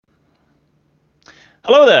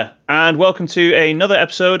Hello there, and welcome to another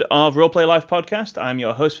episode of Roleplay Life Podcast. I'm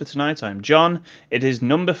your host for tonight. I'm John. It is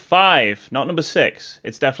number 5, not number 6.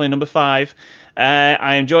 It's definitely number 5.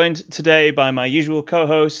 I am joined today by my usual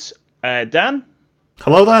co-hosts, Dan.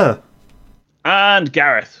 Hello there. And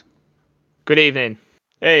Gareth. Good evening.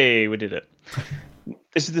 Hey, we did it.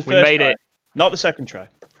 This is the We first made try, it. not the second try.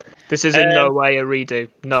 This is in no way a redo.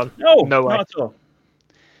 None. No way. Not at all.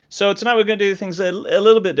 So tonight we're going to do things a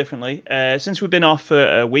little bit differently. Since we've been off for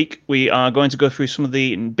a week, we are going to go through some of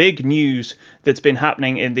the big news that's been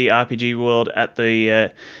happening in the RPG world at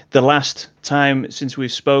the last time since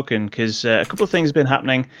we've spoken, because a couple of things have been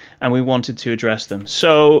happening and we wanted to address them.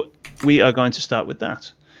 So we are going to start with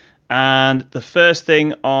that. And the first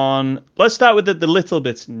thing let's start with the little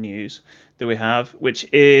bit of news that we have, which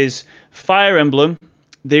is Fire Emblem,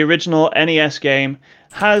 the original NES game,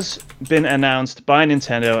 has been announced by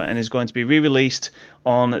Nintendo and is going to be re-released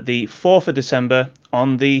on the 4th of December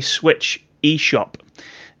on the Switch eShop.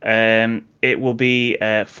 It will be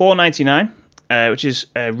 $4.99, which is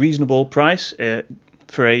a reasonable price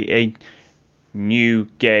for a new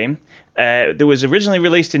game. That was originally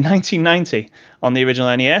released in 1990 on the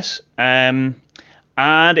original NES, and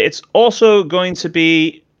it's also going to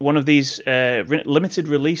be one of these limited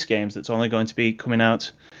release games that's only going to be coming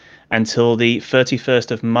out until the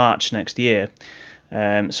 31st of March next year.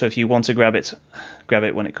 So if you want to grab it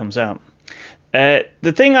when it comes out.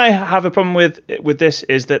 The thing I have a problem with this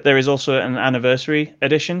is that there is also an anniversary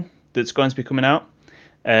edition that's going to be coming out.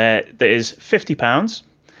 That is £50,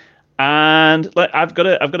 and I've got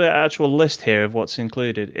an actual list here of what's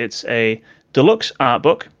included. It's a deluxe art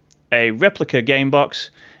book, a replica game box,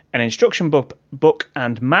 an instruction book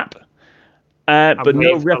and map, but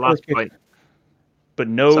no replica. But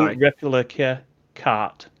no replica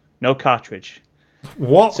cart, no cartridge.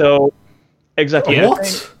 What? So exactly. Yeah.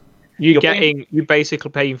 What? You're basically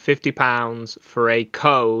paying £50 for a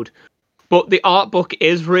code, but the art book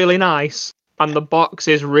is really nice and the box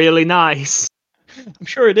is really nice. I'm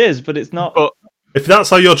sure it is, but it's not. But If that's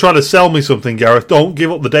how you're trying to sell me something, Gareth, don't give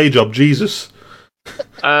up the day job, Jesus.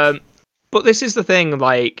 but this is the thing.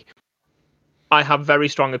 Like, I have very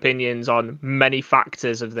strong opinions on many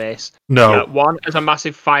factors of this. No. One, as a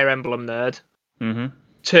massive Fire Emblem nerd. Mm-hmm.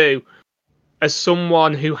 Two, as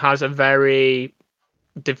someone who has a very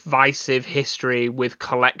divisive history with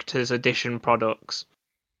collector's edition products.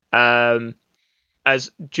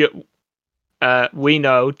 We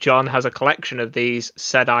know, John has a collection of these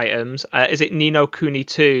said items. Is it Ni no Kuni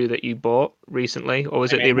 2 that you bought recently, or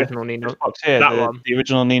was it the original Ni no? Here, that one. The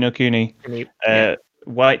original Ni no Kuni.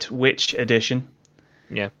 White Witch edition.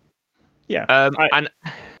 Yeah. Yeah. And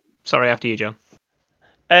sorry, after you, John.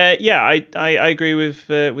 I agree with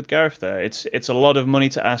Gareth there. It's a lot of money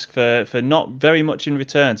to ask for not very much in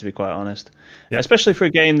return, to be quite honest. Yeah. Especially for a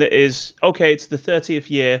game that is okay. It's the 30th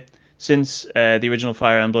year since the original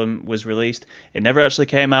Fire Emblem was released. It never actually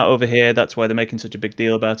came out over here. That's why they're making such a big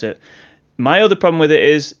deal about it. My other problem with it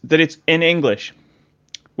is that it's in English,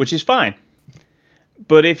 which is fine.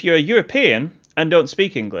 But if you're a European and don't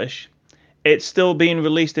speak English, it's still being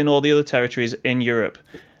released in all the other territories in Europe,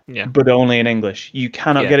 but only in English. You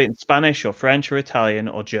cannot get it in Spanish or French or Italian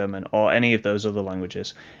or German or any of those other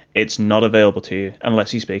languages. It's not available to you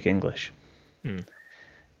unless you speak English,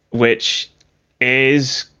 which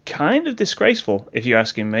is kind of disgraceful, if you're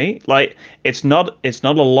asking me. Like, it's not a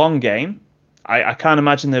long game. I can't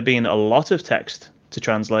imagine there being a lot of text to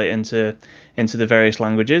translate into the various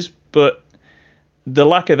languages, but the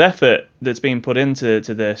lack of effort that's been put into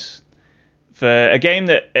this for a game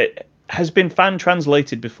that it has been fan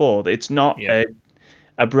translated before. It's not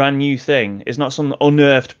a brand new thing. It's not some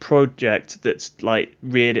unearthed project that's like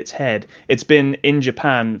reared its head. It's been in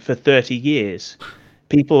Japan for 30 years.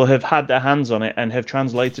 People have had their hands on it and have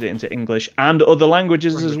translated it into English and other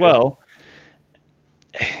languages as well.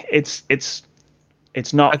 It's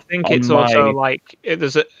not. I think it's also like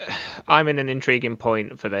I'm in an intriguing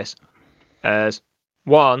point for this. As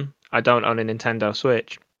one, I don't own a Nintendo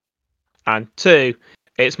Switch, and two,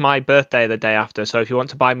 it's my birthday the day after. So if you want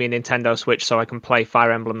to buy me a Nintendo Switch so I can play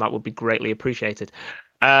Fire Emblem, that would be greatly appreciated.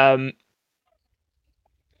 Now,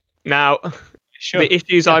 Sure. the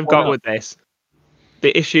issues I've got with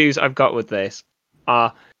this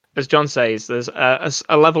are, as John says, there's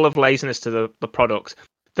a level of laziness to the product.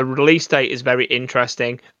 The release date is very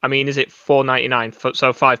interesting. I mean, is it $4.99?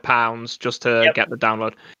 So £5 just to get the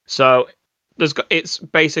download. So it's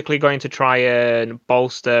basically going to try and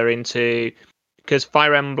bolster into, because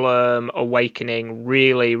Fire Emblem Awakening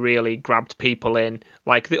really, really grabbed people in.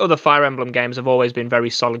 Like, the other Fire Emblem games have always been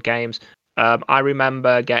very solid games. I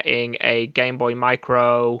remember getting a Game Boy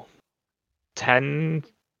Micro 10,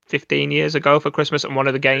 15 years ago for Christmas, and one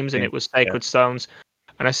of the games in it was Sacred Stones.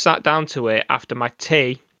 And I sat down to it after my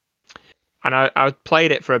tea, and I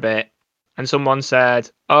played it for a bit, and someone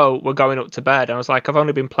said, "Oh, we're going up to bed." And I was like, "I've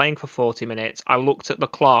only been playing for 40 minutes." I looked at the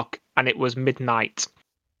clock, and it was midnight,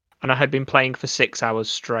 and I had been playing for 6 hours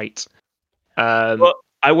straight. Well,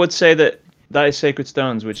 I would say that is Sacred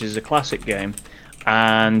Stones, which is a classic game,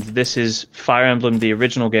 and this is Fire Emblem, the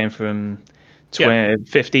original game from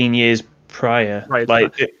 15 years prior.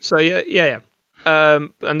 Right. So yeah.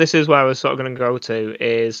 And this is where I was sort of going to go to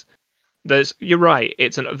is you're right.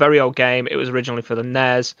 It's a very old game. It was originally for the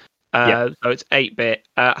NES. So it's 8-bit.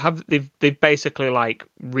 They've basically like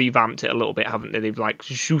revamped it a little bit, haven't they? They've like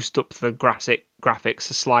juiced up the graphics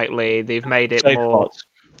slightly. They've made it more.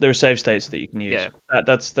 There are save states that you can use. Yeah.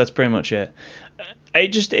 That's pretty much it.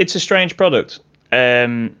 It's a strange product.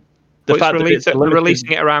 The fact that they're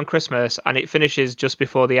releasing it around Christmas and it finishes just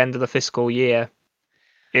before the end of the fiscal year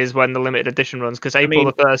is when the limited edition runs, because April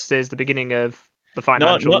the 1st is the beginning of the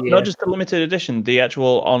financial year. Not just the limited edition, the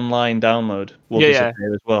actual online download will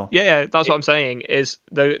disappear as well. Yeah, that's what I'm saying. Is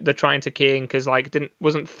they're trying to key in, because like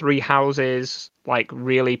wasn't Three Houses like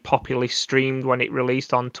really popularly streamed when it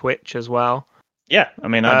released on Twitch as well? Yeah, I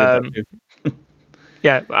mean I did that too.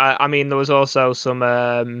 Yeah, I mean there was also some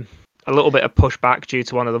a little bit of pushback due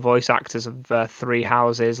to one of the voice actors of Three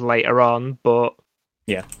Houses later on, but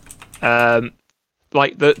yeah,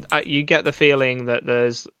 like you get the feeling that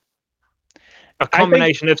there's a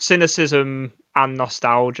combination of cynicism and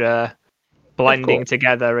nostalgia blending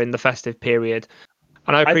together in the festive period,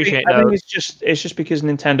 and I appreciate that. I think it's just because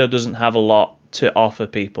Nintendo doesn't have a lot to offer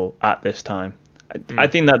people at this time. I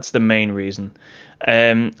think that's the main reason.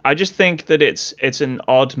 I just think that it's an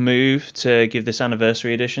odd move to give this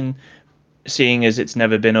anniversary edition, seeing as it's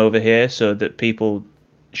never been over here, so that people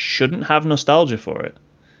shouldn't have nostalgia for it.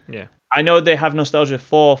 Yeah, I know they have nostalgia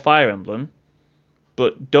for Fire Emblem,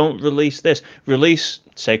 but don't release this. Release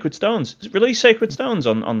Sacred Stones. Release Sacred Stones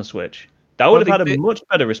on the Switch. That would have had a much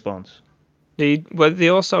better response. They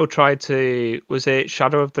also tried to, was it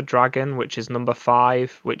Shadow of the Dragon, which is number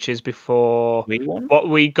 5, which is before what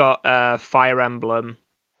we got. Fire Emblem.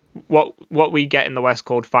 What we get in the West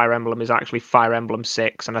called Fire Emblem is actually Fire Emblem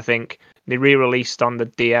 6, and I think they re-released on the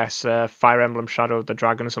DS Fire Emblem Shadow of the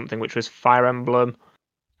Dragon or something, which was Fire Emblem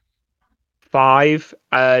 5,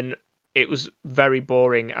 and it was very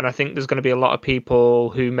boring. And I think there's going to be a lot of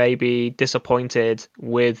people who may be disappointed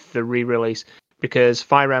with the re-release, because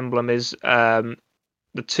Fire Emblem is the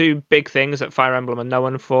two big things that Fire Emblem are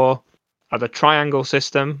known for are the triangle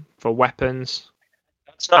system for weapons.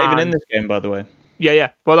 It's not even in this game, by the way. Yeah.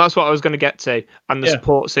 Well, that's what I was going to get to. And the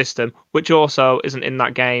support system, which also isn't in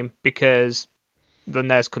that game because the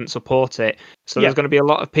NES couldn't support it. So there's going to be a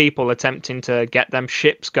lot of people attempting to get them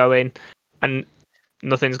ships going, and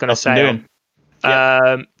nothing's going to sail.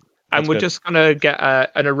 And we're just going to get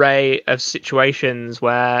an array of situations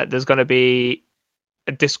where there's going to be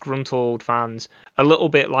disgruntled fans, a little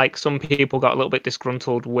bit like some people got a little bit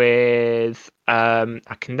disgruntled with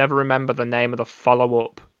I can never remember the name of the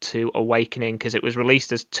follow-up to Awakening, because it was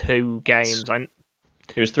released as 2 games. It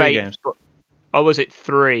was 3 games. Or was it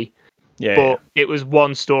 3? Yeah. It was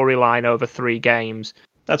one storyline over 3 games.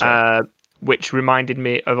 That's right. Which reminded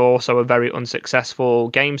me of also a very unsuccessful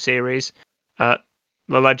game series, The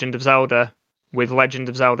Legend of Zelda, with Legend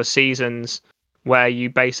of Zelda Seasons, where you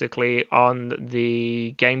basically, on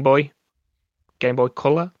the Game Boy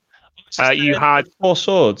Color, you had 4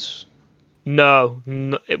 swords. No,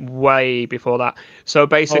 way before that. So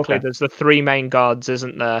basically, there's the 3 main gods,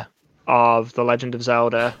 isn't there, of The Legend of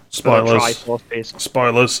Zelda? Spoilers.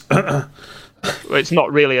 It's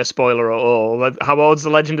not really a spoiler at all. How old's The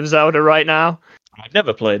Legend of Zelda right now? I've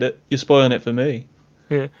never played it. You're spoiling it for me.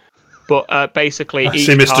 Yeah. But basically, I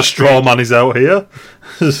see Mr. Strawman is out here.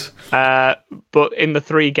 But in the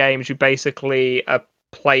 3 games, you basically are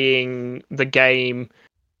playing the game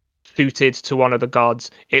suited to one of the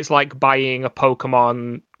gods. It's like buying a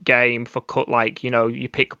Pokemon game for you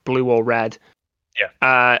pick blue or red.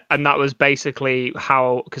 Yeah. And that was basically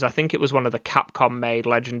how, because I think it was one of the Capcom made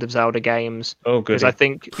Legend of Zelda games. Oh, good. Because I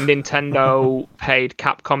think Nintendo paid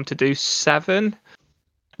Capcom to do 7.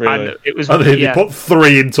 Really? And it was. They put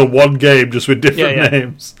 3 into one game just with different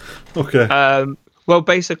names. Okay. Well,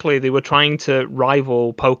 basically, they were trying to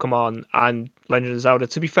rival Pokemon and Legend of Zelda.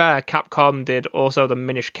 To be fair, Capcom did also the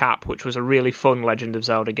Minish Cap, which was a really fun Legend of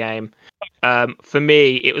Zelda game. For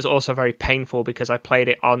me, it was also very painful because I played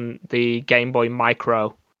it on the Game Boy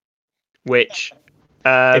Micro, which...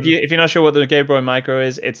 if you're not sure what the Game Boy Micro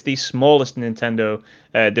is, it's the smallest Nintendo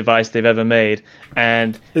device they've ever made.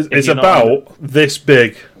 And it's about this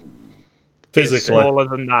big. physically. It's smaller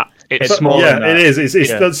than that. It's smaller than that. It is.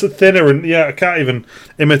 It's that's thinner, and I can't even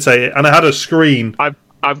imitate it. And I had a screen.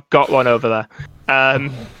 I've got one over there.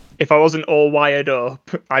 If I wasn't all wired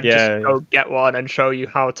up, I'd just go get one and show you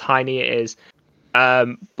how tiny it is.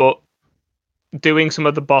 But doing some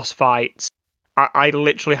of the boss fights, I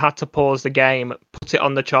literally had to pause the game, put it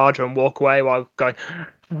on the charger, and walk away while going.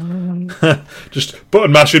 Just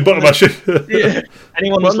button mashing. Yeah.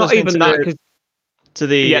 Anyone well, not even that.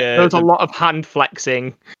 There's a lot of hand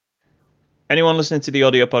flexing. Anyone listening to the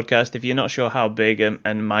audio podcast, if you're not sure how big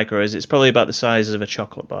and micro is, it's probably about the size of a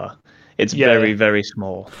chocolate bar. It's very, very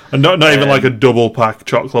small. And not even like a double pack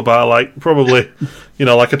chocolate bar, like probably,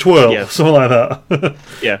 like a twirl, something like that.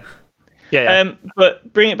 Yeah.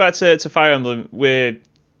 But bring it back to Fire Emblem,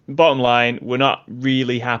 bottom line, we're not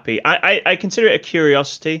really happy. I consider it a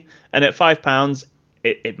curiosity, and at £5,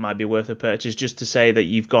 it might be worth a purchase just to say that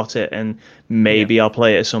you've got it, and maybe I'll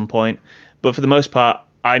play it at some point. But for the most part,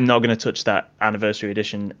 I'm not going to touch that anniversary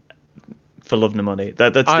edition for love nor money.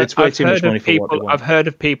 It's way too much money for what they want. I've heard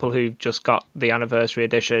of people who just got the anniversary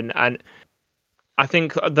edition, and I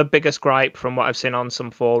think the biggest gripe from what I've seen on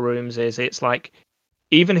some forums is it's like,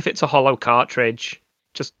 even if it's a hollow cartridge,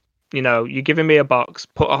 just you're giving me a box,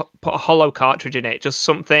 put a hollow cartridge in it, just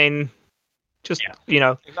something. Exactly.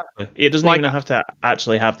 It doesn't even have to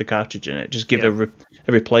actually have the cartridge in it. Just give a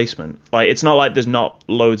replacement. Like, it's not like there's not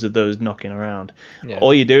loads of those knocking around. Yeah.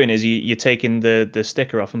 All you're doing is you're taking the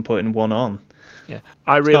sticker off and putting one on. Yeah,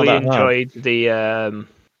 I really enjoyed the.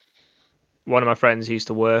 One of my friends used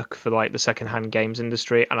to work for like the secondhand games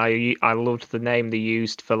industry, and I loved the name they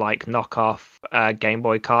used for like knockoff Game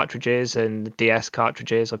Boy cartridges and DS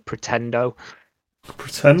cartridges of Pretendo.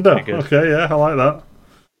 Pretendo. Okay, yeah, I like that.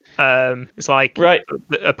 It's like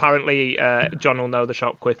apparently John will know the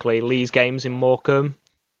shop quickly. Lee's Games in Morecambe.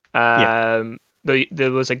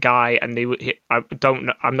 There was a guy, and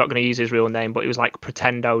I'm not going to use his real name, but he was like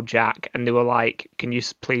Pretendo Jack, and they were like, "Can you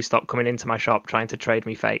please stop coming into my shop trying to trade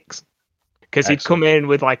me fakes?" Because he'd come in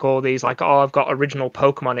with like all these like, "Oh, I've got original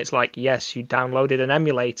Pokemon." It's like, yes, you downloaded an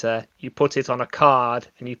emulator, you put it on a card,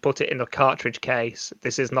 and you put it in a cartridge case.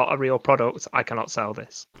 This is not a real product. I cannot sell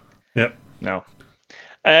this. Yep. No.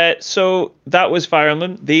 So that was Fire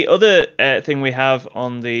Emblem. The other thing we have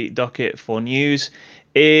on the docket for news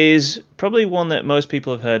is probably one that most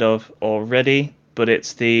people have heard of already, but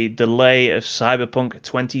it's the delay of Cyberpunk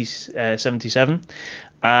 2077,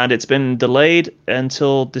 and it's been delayed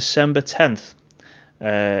until December 10th,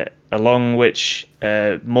 along which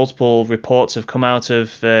multiple reports have come out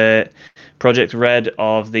of Project Red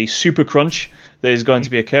of the super crunch that is going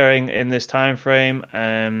to be occurring in this time frame.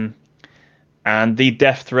 And the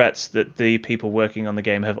death threats that the people working on the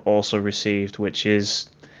game have also received, which is,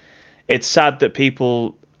 it's sad that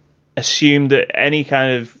people assume that any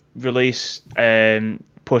kind of release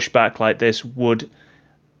pushback like this would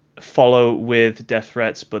follow with death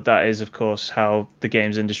threats, but that is, of course, how the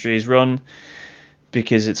games industry is run,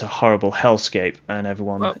 because it's a horrible hellscape and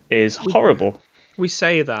everyone is horrible. We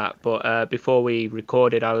say that, but before we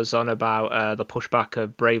recorded, I was on about the pushback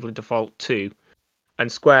of Bravely Default 2. And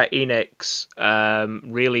Square Enix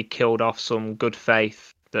really killed off some good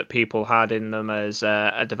faith that people had in them as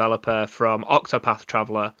a developer from Octopath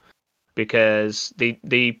Traveler, because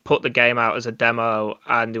they put the game out as a demo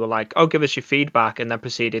and they were like, "Oh, give us your feedback," and then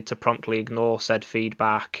proceeded to promptly ignore said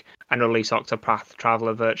feedback and release Octopath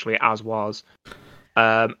Traveler virtually as was.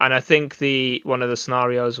 And I think one of the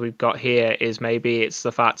scenarios we've got here is maybe it's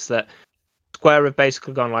the fact that Square have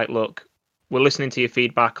basically gone like, "Look, we're listening to your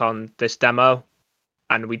feedback on this demo,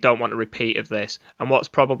 and we don't want a repeat of this." And what's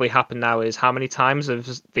probably happened now is, how many times have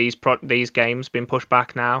these games been pushed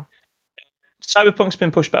back now? Cyberpunk's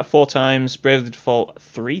been pushed back 4 times, Bravely Default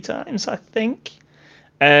 3 times, I think.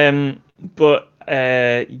 The main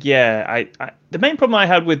problem I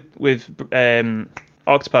had with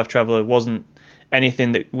Octopath Traveler wasn't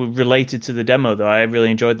anything that was related to the demo, though. I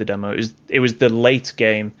really enjoyed the demo. It was the late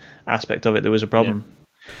game aspect of it that was a problem. Yeah.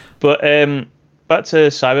 But back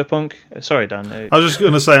to Cyberpunk. Sorry, Dan. I was just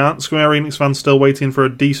going to say, aren't Square Enix fans still waiting for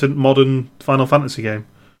a decent modern Final Fantasy game?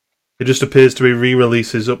 It just appears to be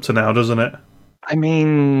re-releases up to now, doesn't it? I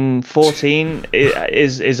mean, 14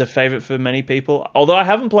 is a favourite for many people. Although I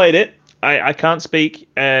haven't played it, I can't speak.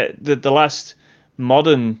 The last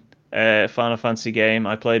modern Final Fantasy game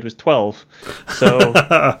I played was 12. So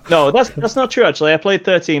no, that's not true. Actually, I played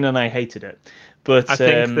 13 and I hated it. But I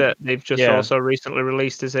think that they've just also recently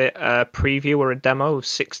released, is it a preview or a demo of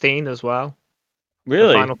 16 as well?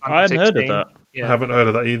 Really? I hadn't heard of that. Yeah. I haven't heard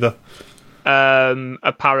of that either.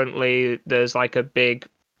 Apparently, there's like a big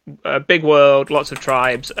a big world, lots of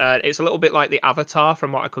tribes. It's a little bit like the Avatar,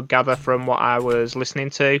 from what I could gather from what I was listening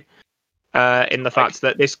to. In the fact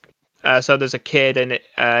that this, so there's a kid and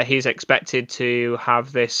he's expected to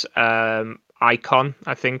have this icon.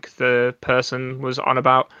 I think the person was on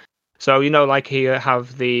about. So like here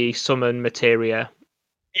have the summon materia.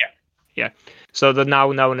 Yeah. So they're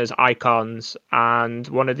now known as icons, and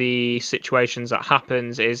one of the situations that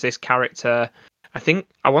happens is this character.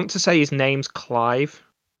 I want to say his name's Clive.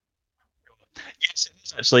 Yes, it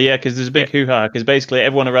is actually, yeah, because there's a big hoo-ha, because basically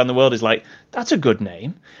everyone around the world is like, that's a good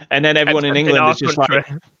name. And then everyone in England is just like,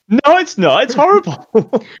 no, it's not, it's horrible.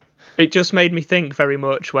 It just made me think very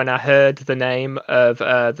much when I heard the name of,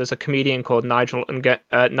 there's a comedian called Nigel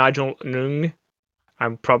Nung.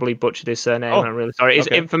 I'm probably butchered his surname, I'm really sorry. He's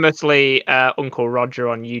infamously Uncle Roger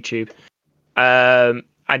on YouTube.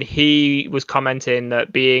 And he was commenting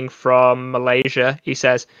that being from Malaysia, he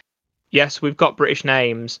says, yes, we've got British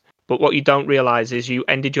names, but what you don't realise is you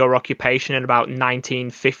ended your occupation in about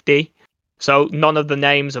 1950. So none of the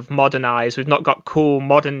names have modernised. We've not got cool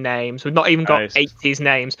modern names. We've not even got 80s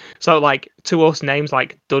names. So like to us, names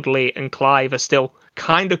like Dudley and Clive are still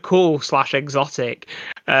kind of cool / exotic.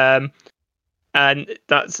 And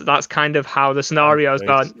that's kind of how the scenario's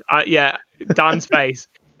gone. Dan's face.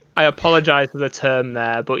 I apologise for the term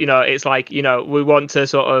there, but it's like we want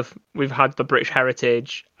to we've had the British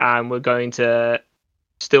heritage and we're going to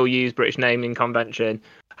still use British naming convention.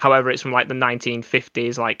 However, it's from like the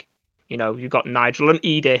 1950s, like you've got Nigel and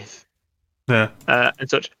Edith, and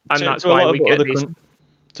such, and that's why we get these.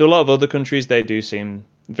 To a lot of other countries, they do seem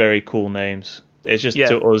very cool names. It's just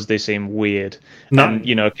to us they seem weird, and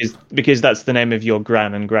because that's the name of your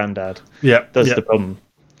gran and granddad. Yeah, that's the problem.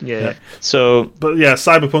 Yeah. So, but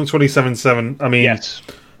Cyberpunk 2077. I mean,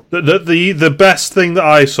 the best thing that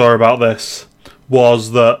I saw about this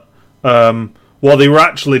was that what they were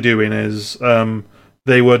actually doing is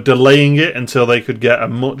they were delaying it until they could get a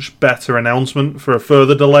much better announcement for a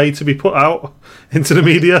further delay to be put out into the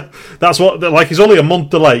media. That's what it's only a month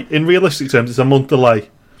delay. In realistic terms, it's a month delay.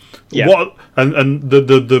 Yeah. And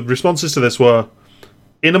the responses to this were,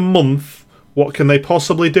 in a month, what can they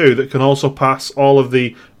possibly do that can also pass all of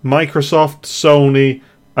the Microsoft, Sony,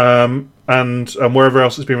 and wherever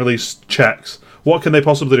else it's been released checks? What can they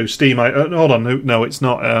possibly do? Steam? Hold on, no, it's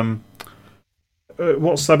not.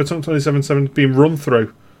 What's Cyberpunk 2077 being run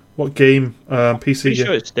through? What game? PC? Pretty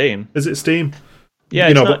sure it's Steam. Is it Steam?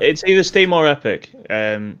 Yeah, it's either Steam or Epic.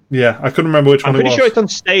 Yeah, I couldn't remember which one it was. I'm pretty sure it's on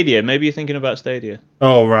Stadia. Maybe you're thinking about Stadia.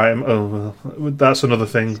 Oh, right. Oh, well, that's another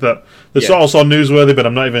thing that's also newsworthy, but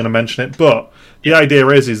I'm not even going to mention it. But the idea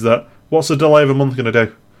is that what's the delay of a month going to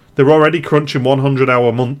do? They're already crunching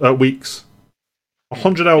 100-hour weeks.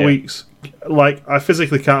 100-hour weeks. Like, I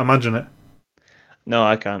physically can't imagine it. No,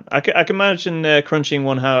 I can't. I can imagine crunching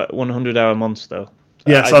 100-hour months, though.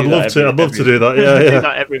 Yes, I'd love to. I'd love to do that. Yeah, do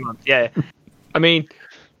that every month. Yeah. I mean,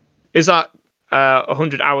 is that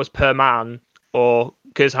 100 hours per man, or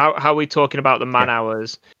because how are we talking about the man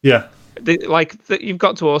hours? Yeah, you've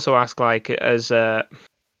got to also ask, like, as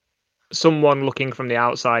someone looking from the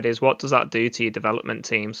outside, is what does that do to your development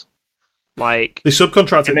teams? Like, they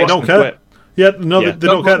subcontract it. They don't care. They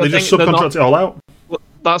don't care. They just subcontract it all out. Well,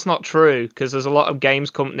 that's not true, because there's a lot of games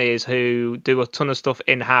companies who do a ton of stuff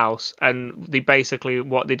in house, and they basically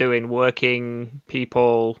what they're doing, working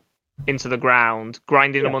people into the ground,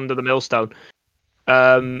 grinding them under the millstone.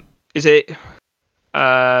 Is it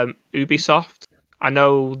Ubisoft? I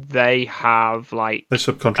know they have they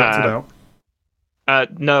subcontracted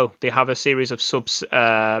out. No, they have a series of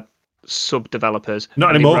sub developers.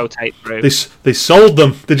 Not anymore. They rotate through. They sold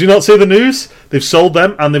them. Did you not see the news? They've sold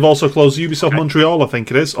them, and they've also closed Ubisoft Montreal. I think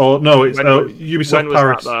it is, or no, it's Ubisoft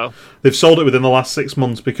Paris. They've sold it within the last 6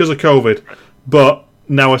 months because of COVID. But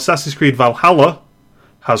now Assassin's Creed Valhalla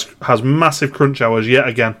has massive crunch hours yet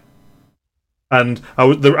again. And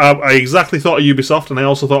I exactly thought of Ubisoft, and I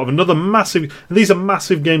also thought of another massive... And these are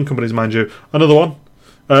massive game companies, mind you. Another one.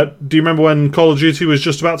 Do you remember when Call of Duty was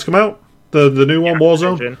just about to come out? The new one,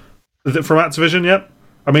 Warzone? From Activision, yeah.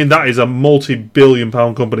 I mean, that is a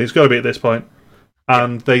multi-billion-pound company. It's got to be at this point.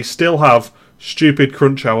 And they still have stupid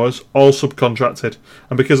crunch hours, all subcontracted.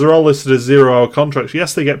 And because they're all listed as 0-hour contracts,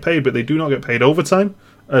 yes, they get paid, but they do not get paid overtime.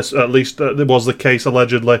 At least it was the case,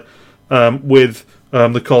 allegedly, with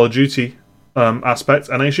the Call of Duty aspect.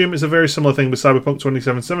 And I assume it's a very similar thing with Cyberpunk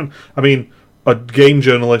 2077. I mean, a game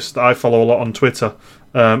journalist that I follow a lot on Twitter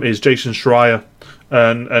is Jason Schreier.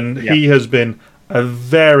 And he has been a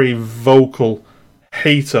very vocal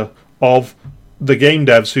hater of the game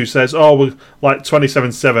devs who says, like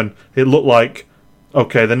 2077, it looked like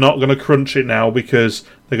okay, they're not going to crunch it now because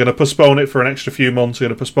they're going to postpone it for an extra few months. They're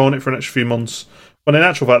going to postpone it for an extra few months. When in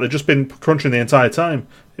actual fact, they've just been crunching the entire time.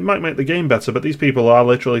 It might make the game better, but these people are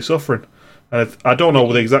literally suffering. And I don't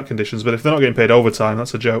know the exact conditions, but if they're not getting paid overtime,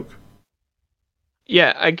 that's a joke.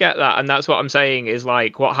 Yeah, I get that, and that's what I'm saying is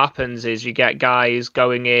like what happens is you get guys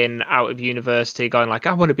going in out of university going like,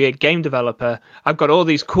 I want to be a game developer. I've got all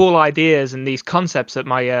these cool ideas and these concepts that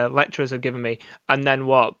my lecturers have given me. And then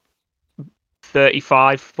what,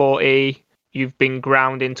 35, 40, you've been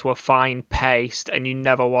ground into a fine paste and you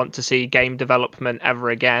never want to see game development ever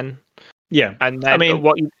again. Yeah. And then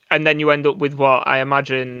and then you end up with what I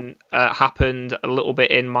imagine happened a little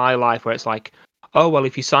bit in my life where it's like, oh, well,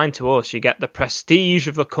 if you sign to us, you get the prestige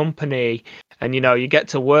of the company and, you get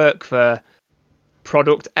to work for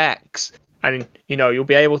product X and, you'll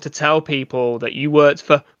be able to tell people that you worked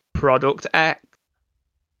for product X.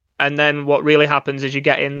 And then what really happens is you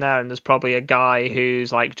get in there and there's probably a guy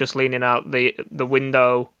who's like just leaning out the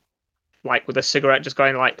window, like with a cigarette, just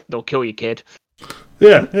going like, they'll kill you, kid.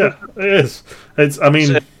 Yeah, it is.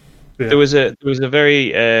 There was a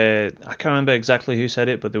very I can't remember exactly who said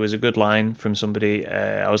it, but there was a good line from somebody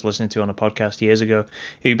I was listening to on a podcast years ago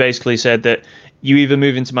who basically said that you either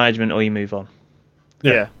move into management or you move on.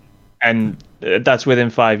 Yeah. And that's within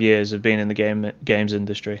 5 years of being in the games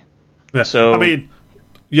industry. Yeah. So we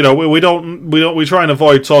try and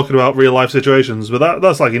avoid talking about real life situations, but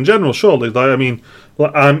that's like in general, surely.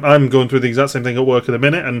 I'm going through the exact same thing at work at the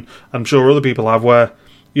minute, and I'm sure other people have where,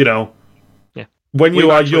 when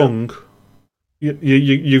you are young,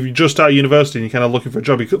 you're just out of university and you're kind of looking for a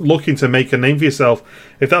job, you're looking to make a name for yourself.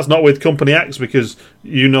 If that's not with Company X because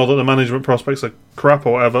you know that the management prospects are crap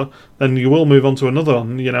or whatever, then you will move on to another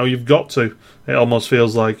one. You've got to. It almost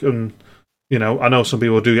feels like, I know some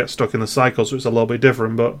people do get stuck in the cycle, so it's a little bit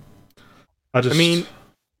different, but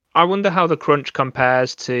I wonder how the crunch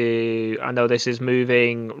compares to, I know this is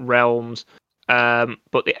moving realms,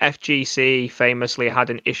 but the FGC famously had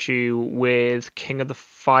an issue with King of the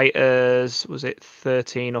Fighters, was it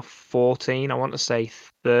 13 or 14? I want to say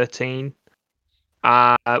 13,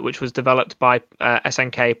 which was developed by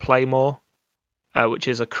SNK Playmore, which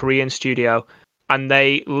is a Korean studio. And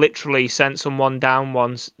they literally sent someone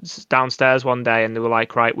downstairs one day and they were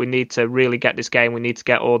like, right, we need to really get this game. We need to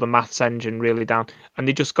get all the maths engine really down. And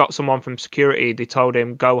they just got someone from security. They told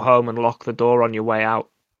him, go home and lock the door on your way out.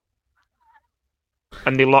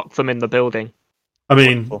 And they locked them in the building.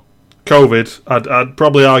 COVID, I'd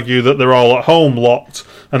probably argue that they're all at home locked,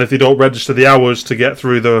 and if they don't register the hours to get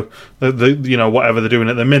through the whatever they're doing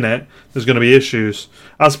at the minute, there's going to be issues.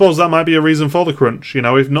 I suppose that might be a reason for the crunch.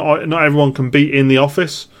 If not everyone can be in the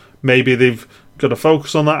office, maybe they've got to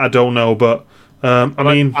focus on that. I don't know, but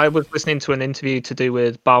I was listening to an interview to do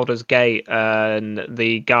with Baldur's Gate, and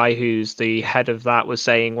the guy who's the head of that was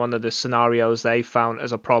saying one of the scenarios they found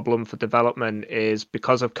as a problem for development is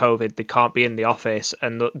because of COVID, they can't be in the office,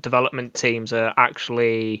 and the development teams are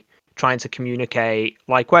actually trying to communicate,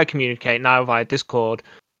 like we're communicating now via Discord,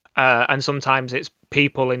 and sometimes it's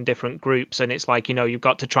people in different groups, and it's like, you've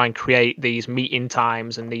got to try and create these meeting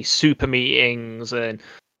times and these super meetings and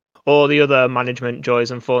all the other management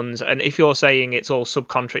joys and funs. And if you're saying it's all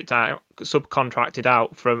subcontracted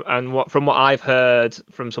out from what I've heard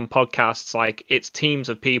from some podcasts, like it's teams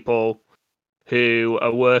of people who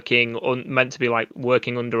are working meant to be like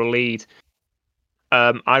working under a lead.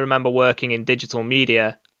 I remember working in digital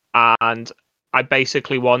media, and I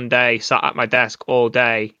basically one day sat at my desk all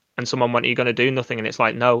day, and someone went, "Are you going to do nothing?" And it's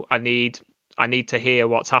like, no, I need to hear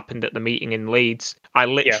what's happened at the meeting in Leeds. I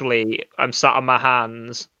literally am sat on my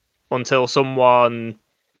hands until someone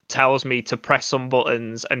tells me to press some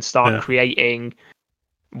buttons and start creating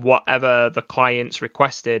whatever the clients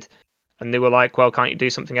requested. And they were like, well, can't you do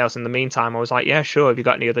something else in the meantime? I was like, yeah, sure. Have you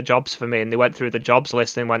got any other jobs for me? And they went through the jobs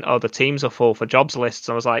list and went, oh, the teams are full for jobs lists.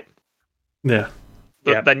 And I was like, yeah.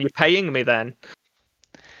 But then you're paying me then.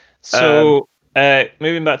 So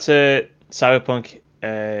moving back to Cyberpunk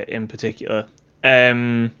in particular,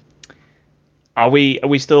 are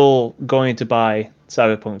we still going to buy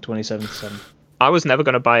Cyberpunk 2077? I was never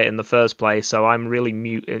going to buy it in the first place, so I'm really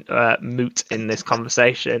moot in this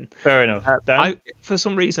conversation. Fair enough. For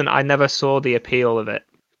some reason, I never saw the appeal of it.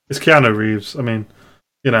 It's Keanu Reeves. For me,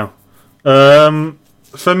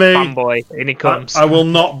 fanboy, in he comes. I will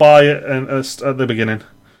not buy it at the beginning.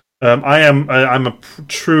 I'm a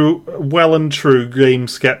well and true game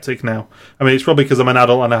skeptic now. It's probably because I'm an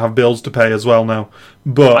adult and I have bills to pay as well now.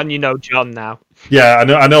 But and you know John now. Yeah,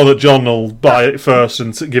 I know that John will buy it first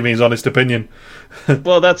and give me his honest opinion.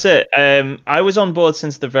 Well, that's it. I was on board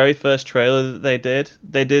since the very first trailer that they did.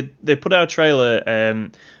 They put out a trailer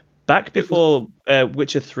back before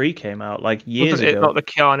Witcher 3 came out, like years ago. Wasn't it not the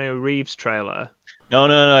Keanu Reeves trailer?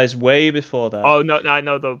 No, it's way before that. Oh no, I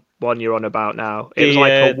know the one you're on about now. It was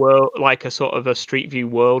like a world, like a sort of a Street View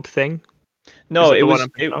world thing. No, it was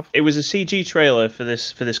a CG trailer for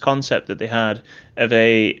this concept that they had of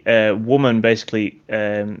a woman basically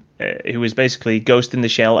who was basically Ghost in the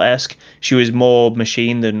Shell-esque. She was more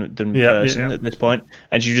machine than person at this point,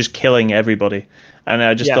 and she was just killing everybody. And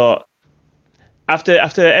I just thought, after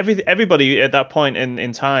everybody at that point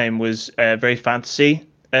in time was very fantasy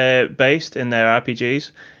based in their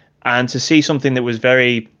RPGs, and to see something that was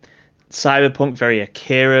very cyberpunk, very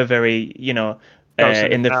Akira, very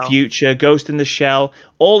in the future, Ghost in the Shell,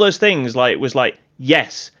 all those things, was like,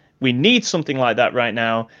 yes, we need something like that right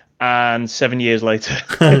now. And 7 years later,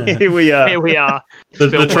 here we are.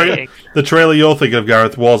 The trailer you're thinking of,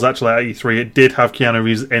 Gareth, was actually at E3. It did have Keanu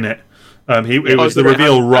Reeves in it. It was the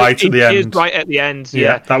reveal right at the end. It is right at the end,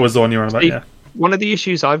 yeah. That was the one you were on about, yeah. One of the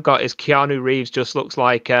issues I've got is Keanu Reeves just looks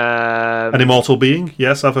like... an immortal being?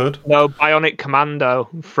 Yes, I've heard. No, Bionic Commando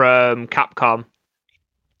from Capcom.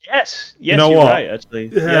 Yes, you're right, actually.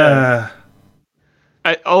 Yeah.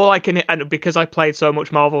 All I can... And because I played so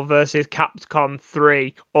much Marvel vs. Capcom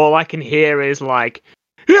 3, all I can hear is like,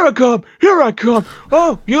 here I come!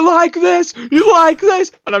 Oh, you like this?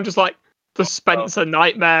 And I'm just like, the Spencer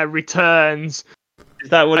Nightmare returns. Is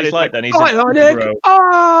that what he's like then? He's Bionic!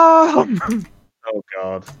 Oh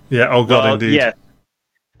god. Yeah. Oh god, indeed. Yeah.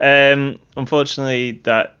 Unfortunately,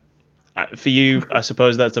 that for you, I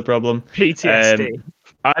suppose that's a problem. PTSD.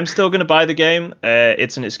 I'm still going to buy the game.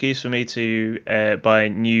 It's an excuse for me to buy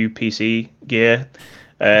new PC gear,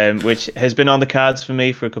 which has been on the cards for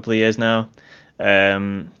me for a couple of years now.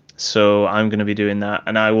 So I'm going to be doing that,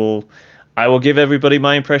 and I will give everybody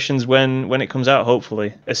my impressions when it comes out.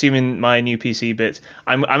 Hopefully, assuming my new PC bits.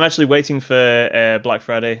 I'm actually waiting for Black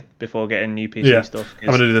Friday before getting new PC stuff. I'm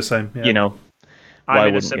going to do the same. Yeah. I'm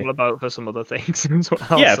in a similar boat for some other things as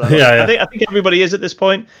well. Yeah. I think everybody is at this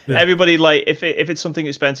point. Yeah. Everybody, if it's something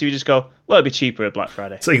expensive, you just go, well, it'd be cheaper at Black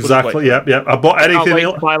Friday. It's exactly. Yeah. I bought anything.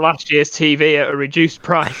 I buy last year's TV at a reduced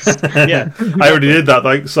price. Yeah. I already did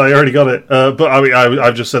that, so I already got it. But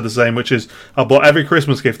I've just said the same, which is I bought every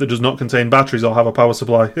Christmas gift that does not contain batteries or have a power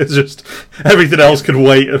supply. It's just everything else can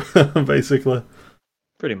wait, basically.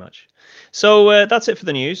 Pretty much. So that's it for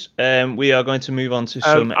the news. We are going to move on to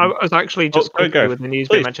some... I was actually just quickly with the news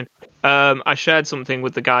being mentioned. I shared something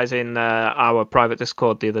with the guys in our private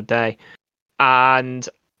Discord the other day, and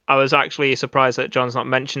I was actually surprised that John's not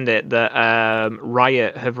mentioned it, that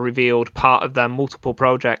Riot have revealed part of their multiple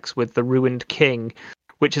projects with The Ruined King,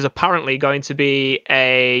 which is apparently going to be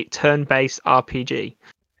a turn-based RPG.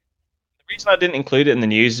 The reason I didn't include it in the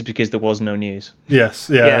news is because there was no news. Yes,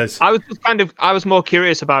 yeah. I was more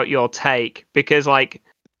curious about your take because,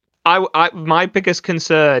 my biggest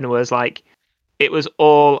concern was it was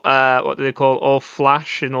all what do they call all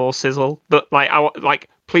flash and all sizzle, but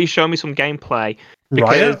please show me some gameplay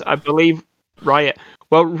because Riot? I believe Riot.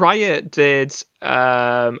 Well, Riot did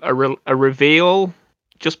a reveal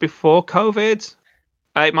just before COVID.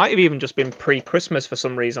 It might have even just been pre-Christmas for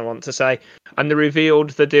some reason, I want to say. And they revealed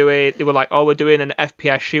they were like, we're doing an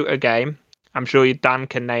FPS shooter game. I'm sure Dan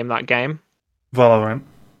can name that game. Valorant.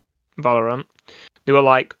 They were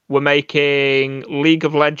like, we're making League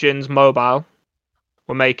of Legends mobile.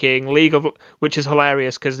 We're making which is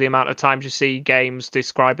hilarious because the amount of times you see games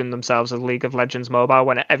describing themselves as League of Legends mobile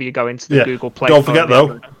whenever you go into the Google Play. Don't forget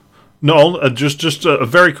though, just a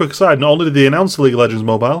very quick aside, not only did they announce the League of Legends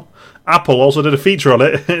mobile, Apple also did a feature on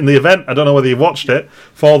it in the event. I don't know whether you've watched it.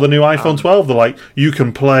 For the new iPhone 12, they're like, you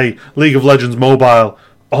can play League of Legends mobile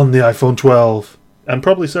on the iPhone 12. And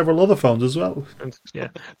probably several other phones as well. Yeah.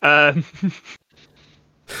 I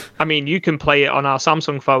mean, you can play it on our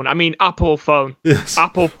Samsung phone. I mean, Apple phone. Yes.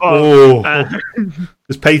 Apple phone.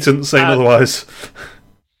 There's patents saying otherwise.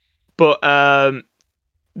 But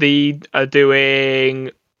they are doing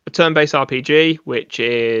a turn-based RPG, which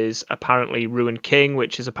is apparently Ruined King,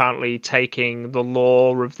 which is apparently taking the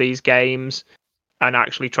lore of these games and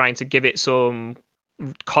actually trying to give it some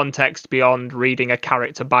context beyond reading a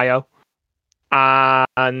character bio.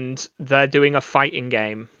 And they're doing a fighting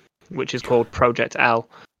game, which is called Project L.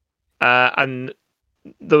 And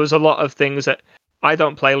there was a lot of things that I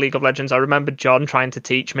don't play League of Legends. I remember John trying to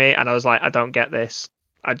teach me, and I was like, I don't get this.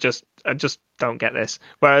 I just don't get this.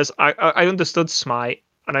 Whereas I understood Smite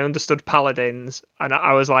and I understood Paladins, and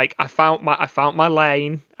I was like, I found my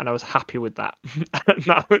lane, and I was happy with that.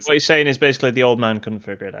 What he's saying is basically the old man couldn't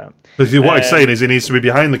figure it out. What he's saying is he needs to be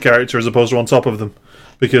behind the character as opposed to on top of them,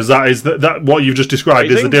 because that is that what you've just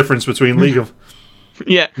described is the difference between League of.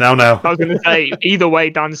 Yeah. Now. I was going to say, either way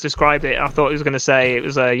Dan's described it, I thought he was going to say it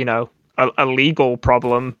was a legal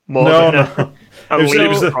problem more than a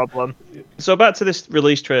legal problem. So back to this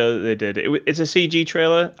release trailer that they did. It's a CG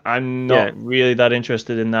trailer. I'm not really that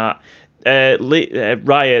interested in that.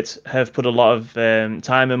 Riot have put a lot of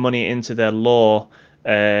time and money into their lore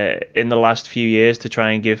in the last few years to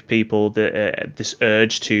try and give people this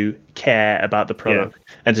urge to care about the product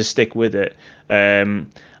and to stick with it.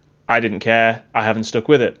 I didn't care. I haven't stuck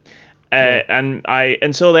with it. And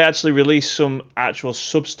until they actually release some actual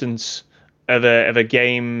substance of a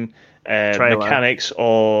game mechanics,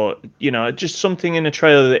 or just something in a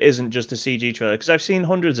trailer that isn't just a CG trailer, because I've seen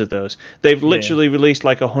hundreds of those. They've literally released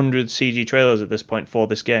like 100 CG trailers at this point for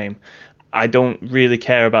this game. I don't really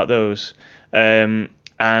care about those, and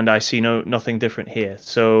I see nothing different here.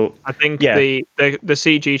 So I think the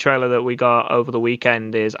CG trailer that we got over the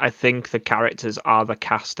weekend is, I think the characters are the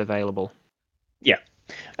cast available. Yeah.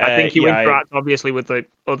 I think you interact obviously with the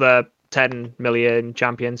other 10 million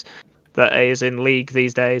champions that is in League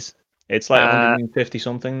these days. It's like 150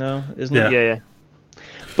 something though, isn't it? Yeah.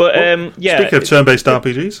 But speaking of turn-based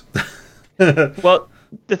RPGs, well,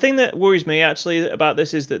 the thing that worries me actually about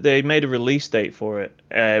this is that they made a release date for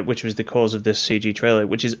it, which was the cause of this CG trailer,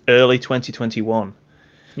 which is early 2021.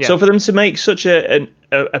 Yeah. So for them to make such a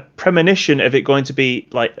premonition of it going to be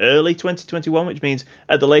like early 2021, which means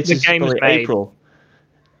at the latest probably April.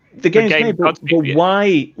 The game's made, but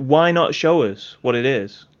why not show us what it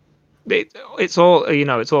is? It's all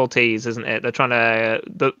it's all tease, isn't it? They're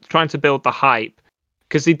trying to build the hype,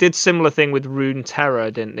 because they did similar thing with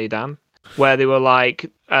Runeterra, didn't they, Dan? Where they were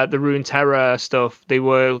like the Runeterra stuff. They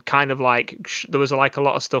were kind of like there was like a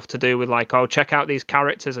lot of stuff to do with like, oh, check out these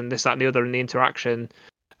characters and this, that, and the other, and the interaction.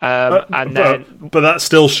 But that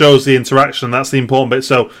still shows the interaction. That's the important bit.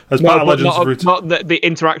 So, as part of Legends of Runeterra, not the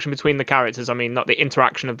interaction between the characters. I mean, not the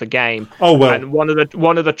interaction of the game. Oh well. And one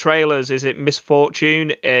of the trailers is it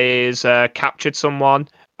Misfortune is captured someone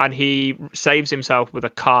and he saves himself with a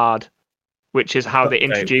card, which is how they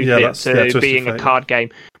introduced it to being a card game.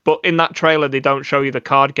 But in that trailer, they don't show you the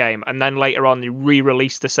card game, and then later on, they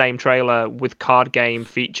re-release the same trailer with card game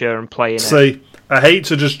feature and playing it. See, I hate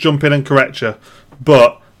to just jump in and correct you,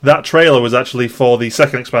 but that trailer was actually for the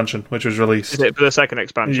second expansion, which was released. Is it for the second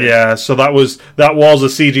expansion? Yeah, so that was a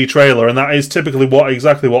CG trailer, and that is typically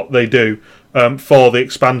exactly what they do for the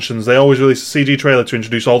expansions. They always release a CG trailer to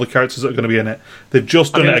introduce all the characters that are going to be in it. They've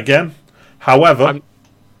just done it again. However,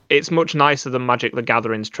 it's much nicer than Magic the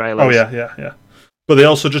Gathering's trailers. Oh yeah. But they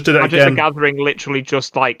also just did it again. Magic the Gathering literally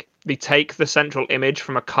just like they take the central image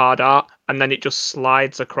from a card art and then it just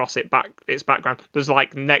slides across its background. There's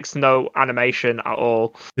like next to no animation at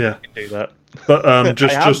all. Yeah, you can do that. But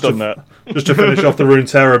just to finish off the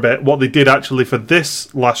Runeterra bit, what they did actually for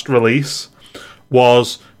this last release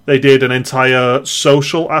was they did an entire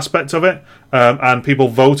social aspect of it, and people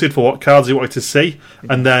voted for what cards they wanted to see,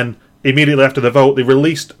 and then immediately after the vote, they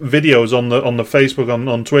released videos on the Facebook,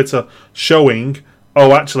 on Twitter, showing,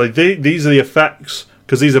 actually, these are the effects,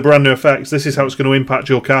 because these are brand new effects. This is how it's going to impact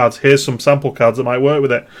your cards. Here's some sample cards that might work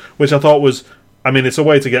with it, which I thought was, it's a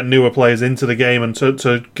way to get newer players into the game and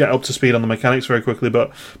to get up to speed on the mechanics very quickly.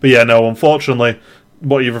 But yeah, no, unfortunately,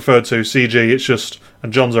 what you've referred to, CG, it's just,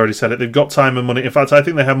 and John's already said it, they've got time and money. In fact, I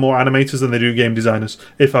think they have more animators than they do game designers,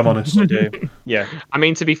 if I'm honest. They do. Yeah. I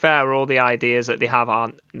mean, to be fair, all the ideas that they have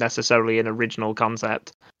aren't necessarily an original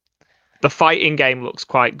concept. The fighting game looks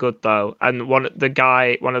quite good, though, and one of the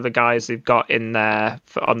guys they've got in there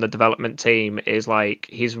on the development team is like,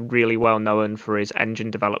 he's really well known for his engine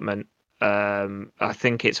development. I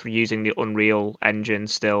think it's using the Unreal Engine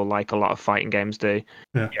still, like a lot of fighting games do.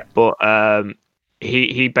 Yeah. But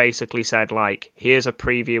he basically said, like, here's a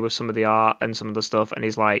preview of some of the art and some of the stuff, and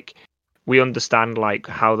he's like, we understand like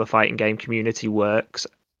how the fighting game community works,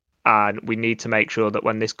 and we need to make sure that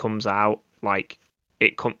when this comes out, like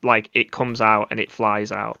it comes out and it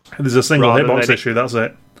flies out. If there's a single hitbox issue, that's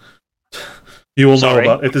it. You will know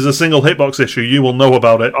about it. If there's a single hitbox issue, you will know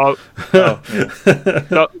about it. Yeah.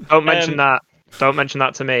 Don't mention that. Don't mention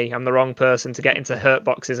that to me. I'm the wrong person to get into hurt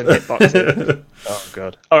boxes and hitboxes. Oh,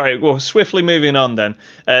 God. All right, well, swiftly moving on then.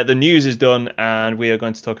 The news is done, and we are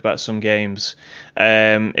going to talk about some games.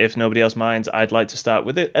 If nobody else minds, I'd like to start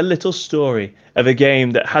with a little story of a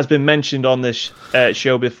game that has been mentioned on this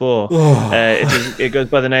show before. It goes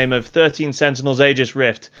by the name of 13 Sentinels Aegis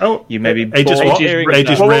Rift. Oh, you may be Aegis Rim.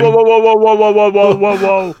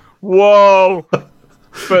 Whoa.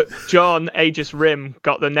 But John Aegis Rim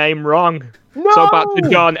got the name wrong. No! So back to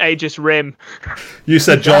John Aegis Rim. You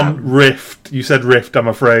said John Rift. You said Rift, I'm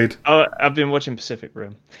afraid. Oh, I've been watching Pacific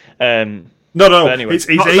Rim. No. Anyway. It's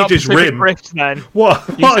ages Rim. Rift, then. What?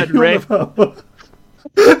 You said Rim.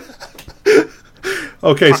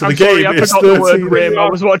 Okay, so I'm the sorry, game I is forgot 13. the word Rim. I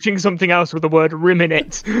was watching something else with the word Rim in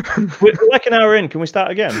it. We're like an hour in. Can we start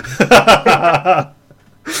again?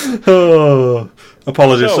 Oh,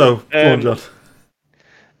 apologies. So, go on, John.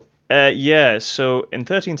 Yeah. So in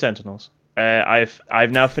 13 Sentinels,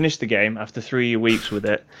 I've now finished the game after 3 weeks with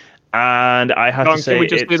it, and I have to say, can we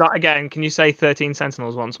just do that again? Can you say 13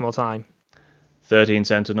 Sentinels once more time? 13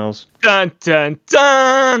 Sentinels. Dun dun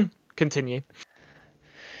dun. Continue.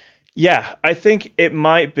 Yeah, I think it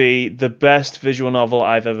might be the best visual novel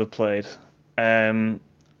I've ever played.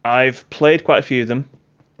 I've played quite a few of them.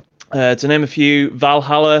 To name a few: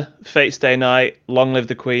 Valhalla, Fate Stay Night, Long Live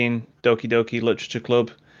the Queen, Doki Doki Literature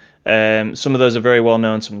Club. Some of those are very well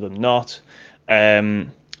known, some of them not. To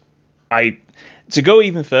go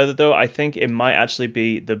even further though, I think it might actually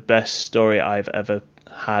be the best story I've ever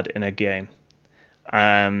had in a game.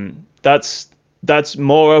 That's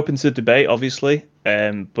more open to debate, obviously.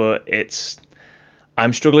 But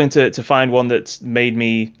I'm struggling to find one that's made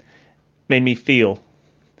me feel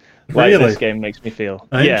like this game makes me feel.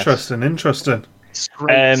 Interesting.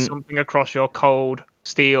 Scrape something across your cold,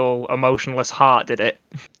 steel, emotionless heart, did it?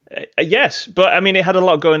 Yes, but I mean, it had a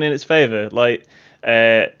lot going in its favor, like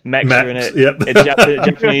mechs are in it. Yep.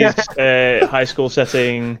 Japanese high school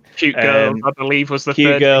setting. Cute girls, I believe, was the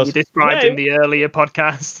third thing you described in the earlier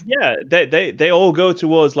podcast. Yeah, they all go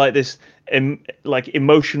towards like this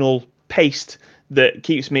emotional paste that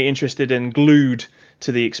keeps me interested and glued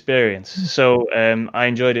to the experience. So I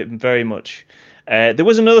enjoyed it very much. There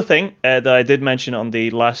was another thing that I did mention on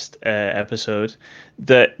the last episode,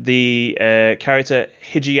 that the character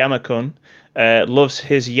Hijiyama-kun loves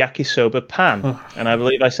his yakisoba pan. And I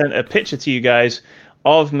believe I sent a picture to you guys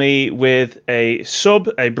of me with a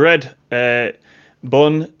bread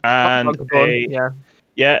bun and a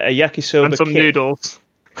yakisoba and some kit. Noodles.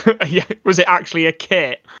 Was it actually a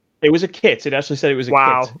kit? It was a kit. It actually said it was a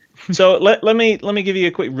kit. So let me give you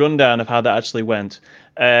a quick rundown of how that actually went.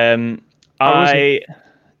 It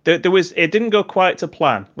didn't go quite to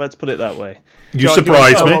plan. Let's put it that way. You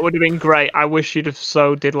surprised me. What would have been great? I wish you'd have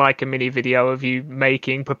did like a mini video of you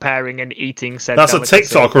preparing, and eating said. That's a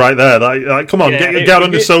TikTok right there. Come on, get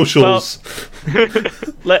on your socials.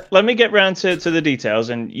 Well, let me get round to the details,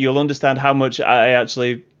 and you'll understand how much I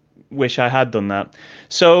actually wish I had done that.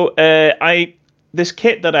 So this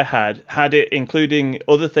kit that I had it including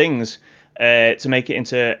other things to make it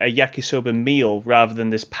into a yakisoba meal rather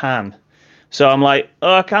than this pan. So I'm like,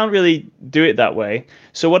 I can't really do it that way.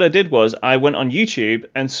 So what I did was I went on YouTube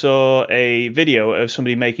and saw a video of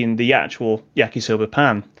somebody making the actual yakisoba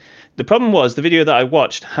pan. The problem was the video that I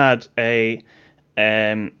watched had a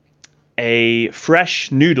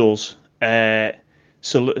fresh noodles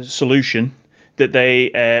solution that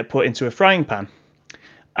they put into a frying pan.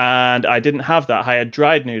 And I didn't have that. I had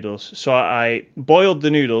dried noodles. So I boiled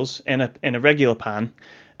the noodles in a regular pan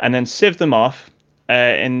and then sieved them off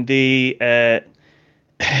in the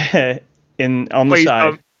on the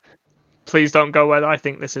side. Please don't go where I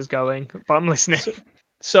think this is going, but I'm listening.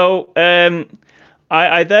 So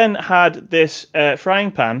I then had this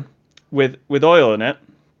frying pan with oil in it,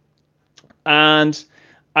 and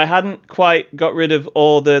I hadn't quite got rid of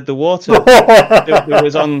all the water that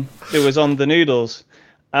was on the noodles,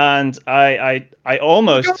 and I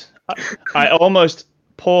almost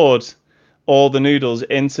poured all the noodles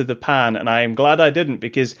into the pan, and I am glad I didn't,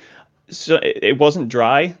 because it wasn't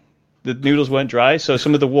dry. The noodles weren't dry, so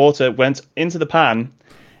some of the water went into the pan.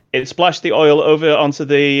 It splashed the oil over onto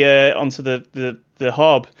the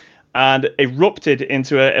hob and erupted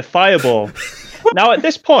into a fireball. Now at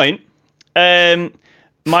this point,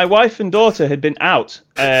 my wife and daughter had been out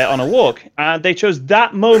on a walk, and they chose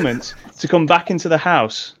that moment to come back into the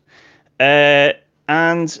house.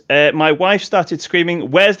 And my wife started screaming,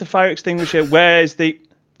 "Where's the fire extinguisher? Where's the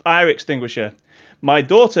fire extinguisher?" My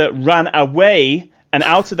daughter ran away and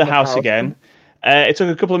out of the house again. It took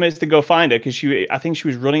a couple of minutes to go find her, because I think she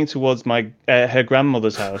was running towards her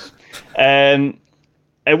grandmother's house.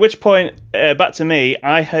 At which point, back to me,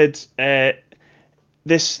 I had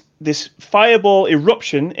this fireball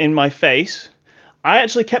eruption in my face. I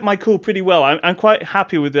actually kept my cool pretty well. I'm quite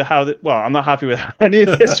happy with I'm not happy with how any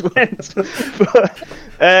of this went,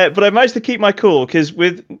 but I managed to keep my cool, because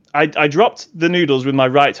I dropped the noodles with my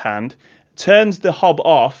right hand, turned the hob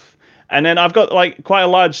off, And then I've got like quite a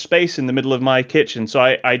large space in the middle of my kitchen, so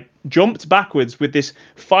I jumped backwards with this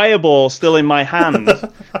fireball still in my hand.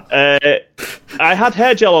 I had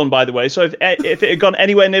hair gel on, by the way, so if it had gone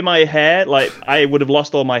anywhere near my hair, like I would have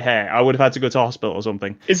lost all my hair. I would have had to go to hospital or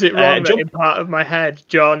something. Is it wrong that in part of my head,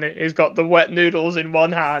 John has got the wet noodles in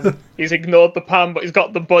one hand, he's ignored the pan, but he's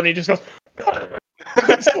got the bun, he just goes...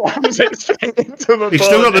 slams it straight into the He's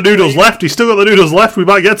still got the noodles left. We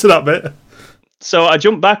might get to that bit. So I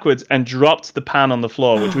jumped backwards and dropped the pan on the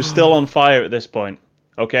floor, which was still on fire at this point.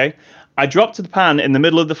 Okay? I dropped the pan in the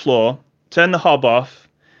middle of the floor, turned the hob off,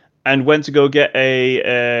 and went to go get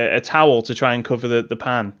a towel to try and cover the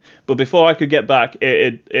pan. But before I could get back,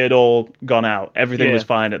 it had all gone out. Everything was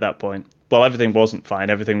fine at that point. Well, everything wasn't fine.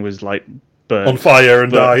 Everything was like burnt. On fire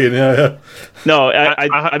and dying, yeah. No,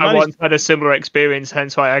 I once had a similar experience,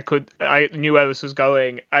 hence why I knew where this was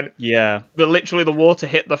going. And literally the water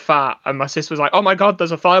hit the fat, and my sister was like, "Oh my god,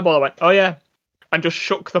 there's a fireball!" I went, "Oh yeah," and just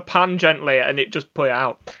shook the pan gently, and it just put it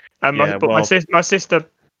out. And my sister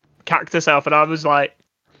cacked herself, and I was like,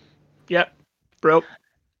 "Yep, bro."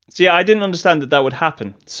 So yeah, I didn't understand that would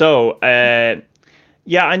happen. So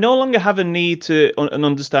I no longer have a need to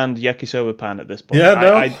understand yakisoba pan at this point. Yeah,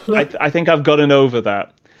 no. I think I've gotten over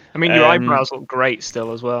that. I mean, your eyebrows look great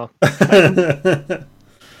still as well. But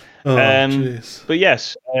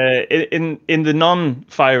yes, in the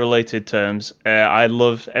non-fire related terms, I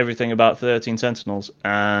love everything about 13 Sentinels.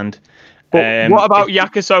 And what about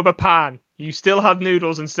yakisoba pan? You still had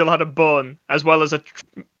noodles and still had a bun, as well as a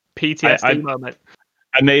PTSD moment.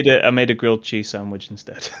 I made a grilled cheese sandwich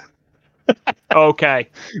instead. Okay,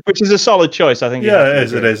 which is a solid choice, I think. Yeah,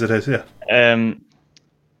 it is. Yeah.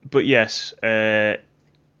 But yes,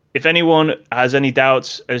 if anyone has any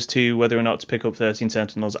doubts as to whether or not to pick up 13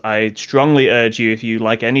 Sentinels, I strongly urge you, if you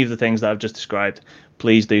like any of the things that I've just described,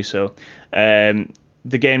 please do so.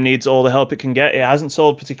 The game needs all the help it can get. It hasn't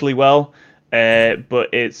sold particularly well, but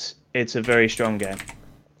it's a very strong game.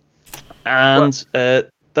 And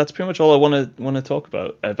that's pretty much all I want to talk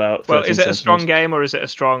about. Well, is it a strong game or is it a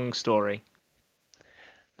strong story?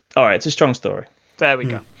 All right, it's a strong story. There we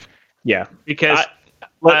go. Yeah, because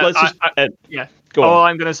let's just go on. All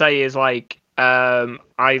I'm going to say is I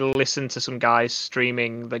listened to some guys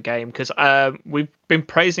streaming the game because we've been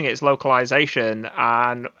praising its localization,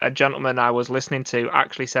 and a gentleman I was listening to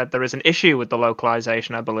actually said there is an issue with the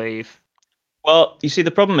localization, I believe. Well, you see,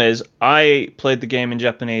 the problem is I played the game in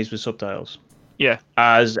Japanese with subtitles. Yeah.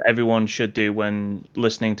 As everyone should do when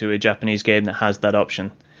listening to a Japanese game that has that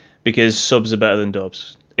option, because subs are better than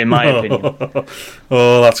dubs, in my opinion.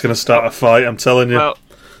 Oh, that's going to start a fight, I'm telling you.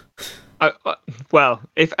 Well,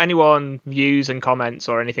 if anyone views and comments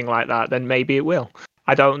or anything like that, then maybe it will.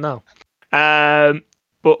 I don't know.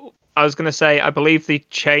 But I was going to say, I believe they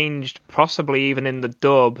changed, possibly even in the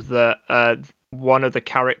dub, that one of the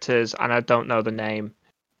characters, and I don't know the name,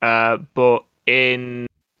 but in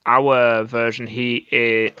our version,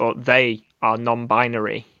 they are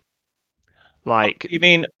non-binary. You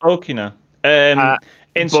mean Okina? In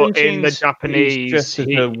the Japanese, he's dressed as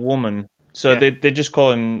a woman, so they just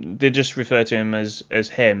call him. They just refer to him as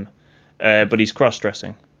him, but he's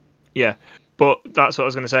cross-dressing. Yeah, but that's what I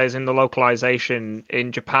was going to say. Is in the localization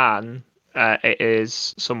in Japan, it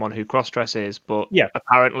is someone who cross-dresses, but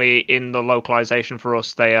apparently in the localization for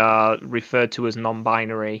us, they are referred to as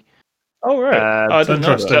non-binary. Oh right, that's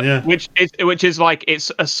interesting. Yeah, which is like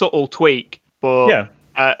it's a subtle tweak, but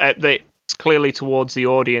it's clearly towards the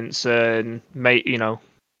audience and I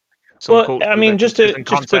mean, just to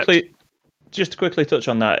quickly touch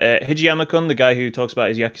on that, Hijiyama-kun, the guy who talks about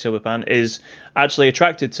his yakisoba pan, is actually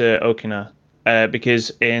attracted to Okina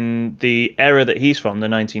because in the era that he's from, the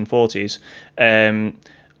 1940s,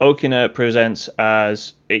 Okina presents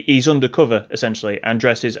as he's undercover essentially and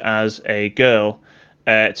dresses as a girl.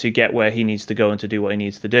 To get where he needs to go and to do what he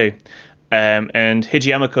needs to do. And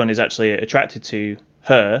Hijiyama-kun is actually attracted to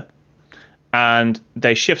her, and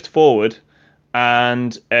they shift forward,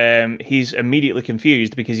 and he's immediately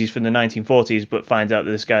confused because he's from the 1940s, but finds out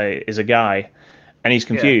that this guy is a guy, and he's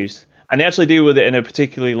confused. Yeah. And they actually deal with it in a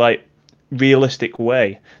particularly realistic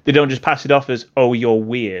way. They don't just pass it off as, "Oh, you're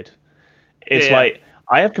weird." It's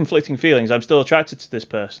I have conflicting feelings. I'm still attracted to this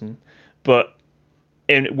person, but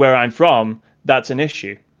where I'm from, that's an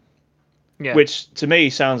issue, which to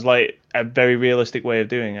me sounds like a very realistic way of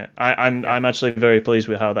doing it. I'm actually very pleased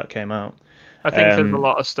with how that came out. I think there's a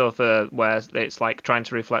lot of stuff where it's trying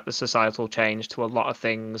to reflect the societal change to a lot of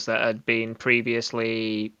things that had been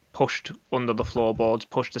previously pushed under the floorboards,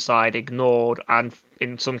 pushed aside, ignored, and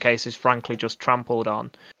in some cases, frankly, just trampled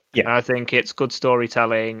on. Yeah, and I think it's good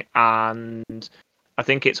storytelling, and I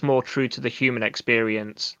think it's more true to the human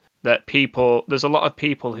experience that there's a lot of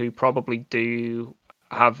people who probably do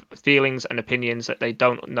have feelings and opinions that they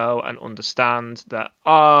don't know and understand, that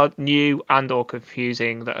are new and or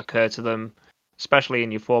confusing, that occur to them, especially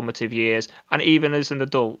in your formative years. And even as an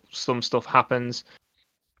adult, some stuff happens.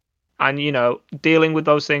 And, dealing with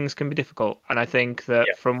those things can be difficult. And I think that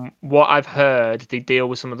from what I've heard, they deal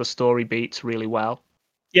with some of the story beats really well.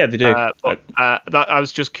 Yeah, they do. I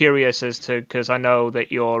was just curious as to, because I know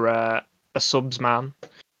that you're a subs man.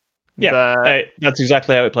 Yeah, that's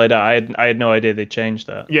exactly how it played out. I had no idea they changed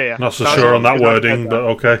that. Yeah. Not so sure on that wording, but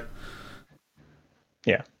okay.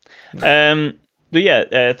 Yeah. But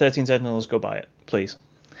yeah, 13 Sentinels, go buy it, please.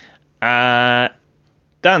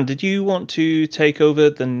 Dan, did you want to take over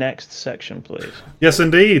the next section, please? Yes,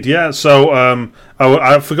 indeed. Yeah. So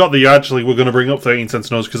I forgot that you actually were going to bring up 13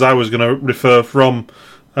 Sentinels, because I was going to refer from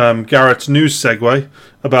Garrett's news segue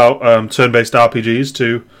about turn-based RPGs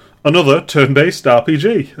to another turn-based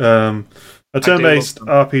RPG. A turn-based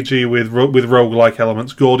RPG with roguelike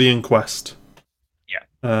elements, Gordian Quest.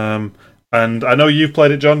 Yeah. And I know you've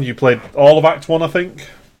played it, John. You played all of Act 1, I think.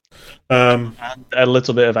 And a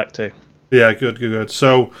little bit of Act 2. Yeah, good.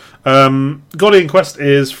 So, Gordian Quest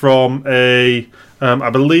is from I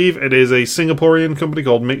believe it is a Singaporean company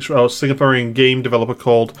called Singaporean game developer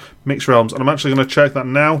called Mixed Realms, and I'm actually going to check that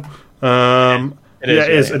now.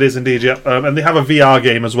 It is indeed, yeah. And they have a VR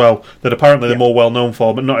game as well that apparently they're more well known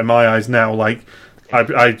for, but not in my eyes now. Like,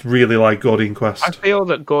 I really like Gordian Quest. I feel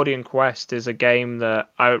that Gordian Quest is a game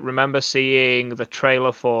that I remember seeing the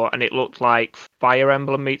trailer for, and it looked like Fire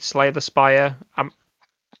Emblem meets Slay the Spire.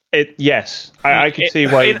 Yes, I could see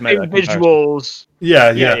why you've made that visuals.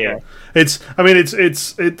 Yeah. It's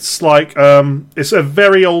like it's a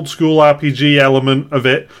very old school RPG element of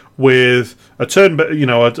it, with a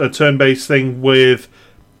turn-based thing with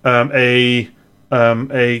a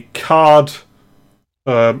card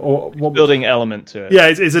or building element to it. Yeah,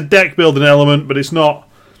 it's a deck building element, but it's not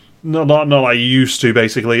like you used to.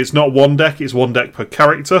 Basically, it's not one deck; it's one deck per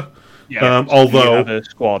character. Yeah, although you have a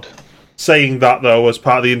squad. Saying that, though, as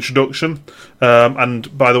part of the introduction,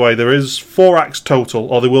 and by the way, there is 4 acts total,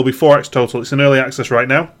 or there will be 4 acts total. It's in early access right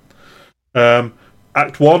now.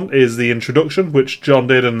 Act 1 is the introduction, which John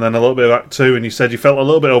did, and then a little bit of Act 2, and you said you felt a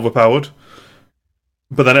little bit overpowered,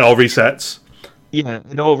 but then it all resets. Yeah,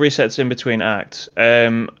 it all resets in between acts.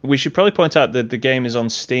 We should probably point out that the game is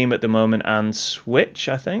on Steam at the moment and Switch,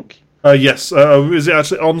 I think. Yes. Is it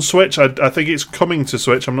actually on Switch? I think it's coming to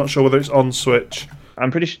Switch. I'm not sure whether it's on Switch. I'm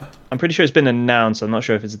pretty sure it's been announced. I'm not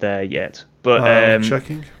sure if it's there yet. But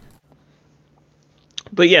checking.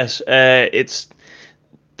 But yes, there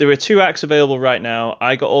are 2 acts available right now.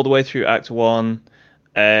 I got all the way through Act 1.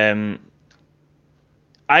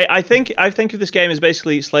 I think of this game as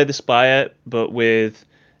basically Slay the Spire, but with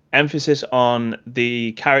emphasis on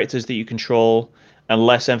the characters that you control and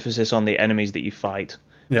less emphasis on the enemies that you fight.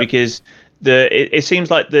 Yep. Because it seems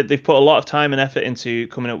like that they've put a lot of time and effort into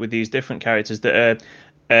coming up with these different characters that are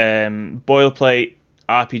boilerplate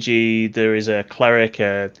RPG. There is a cleric,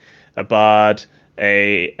 a bard,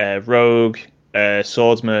 a rogue, a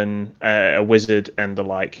swordsman, a wizard, and the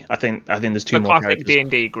like. I think there's 2 more characters. Classic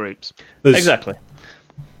D&D groups. Exactly.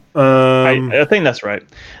 I think that's right.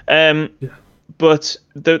 But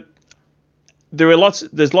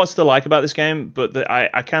there's lots to like about this game, but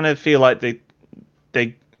I kind of feel like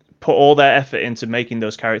they put all their effort into making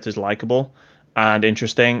those characters likable and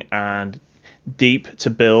interesting and deep to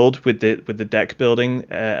build with the deck building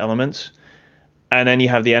elements, and then you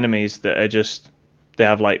have the enemies that are just, they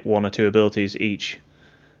have like 1 or 2 abilities each,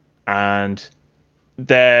 and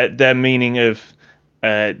their meaning of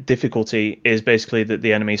difficulty is basically that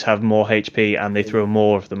the enemies have more HP and they throw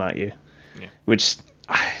more of them at you, which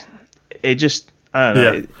it just, I don't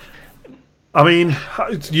know. Yeah. I mean,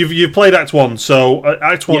 you've played Act 1, so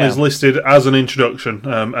Act 1 is listed as an introduction,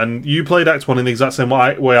 and you played Act 1 in the exact same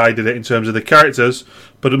way I did it in terms of the characters,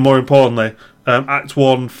 but more importantly, Act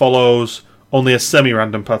 1 follows only a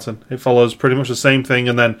semi-random pattern. It follows pretty much the same thing,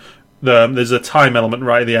 and then there's a time element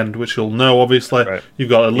right at the end, which you'll know, obviously. Right. You've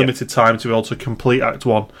got a limited time to be able to complete Act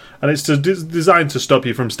 1, and it's designed to stop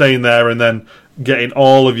you from staying there and then getting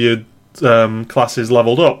all of your classes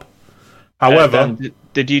leveled up. However...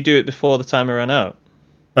 Did you do it before the timer ran out?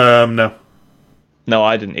 No. No,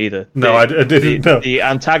 I didn't either. I didn't. No. The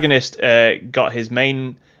antagonist got his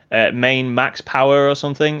main max power or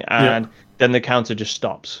something, and then the counter just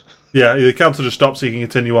stops. Yeah, the counter just stops so you can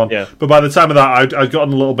continue on. Yeah. But by the time of that, I'd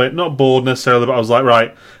gotten a little bit, not bored necessarily, but I was like,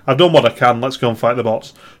 right, I've done what I can, let's go and fight the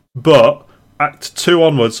bots. But Act 2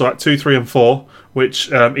 onwards, so Act 2, 3 and 4,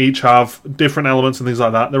 which each have different elements and things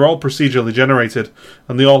like that. They're all procedurally generated,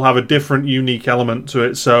 and they all have a different, unique element to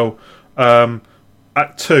it. So,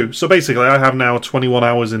 Act 2. So basically, I have now 21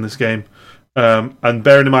 hours in this game. And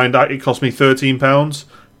bearing in mind, it cost me £13,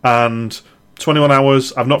 and 21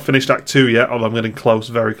 hours. I've not finished Act 2 yet, although I'm getting close,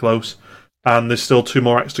 very close. And there's still 2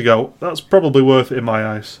 more acts to go. That's probably worth it in my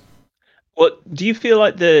eyes. What do you feel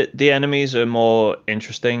like the enemies are more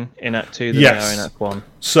interesting in Act 2 than they are in Act 1?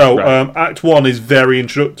 So, Act 1 is very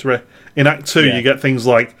introductory. In Act 2, you get things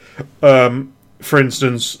like, for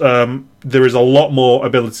instance, there is a lot more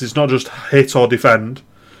abilities. It's not just hit or defend.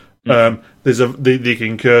 They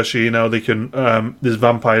can curse you. They can. There's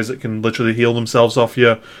vampires that can literally heal themselves off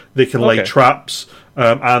you. They can lay traps,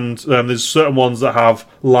 and there's certain ones that have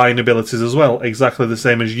line abilities as well, exactly the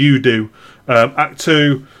same as you do. Act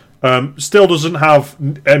 2 still doesn't have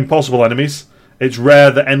impossible enemies. It's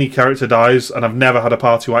rare that any character dies, and I've never had a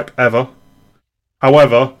party wipe ever.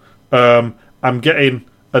 However, I'm getting,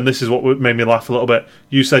 and this is what made me laugh a little bit.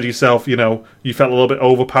 You said yourself, you felt a little bit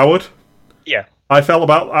overpowered. Yeah. I felt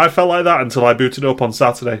like that until I booted it up on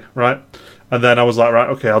Saturday, right? And then I was like, right,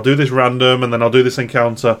 okay, I'll do this random, and then I'll do this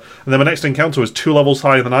encounter. And then my next encounter was 2 levels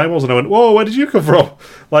higher than I was, and I went, whoa, where did you come from?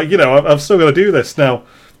 I'm still going to do this. Now,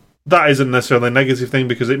 that isn't necessarily a negative thing,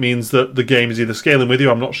 because it means that the game is either scaling with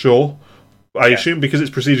you, I'm not sure. I assume because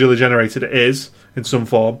it's procedurally generated, it is, in some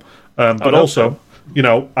form. But also,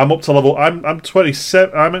 I'm up to level... I'm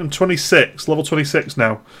 27... I'm at 26, level 26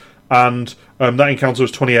 now. And that encounter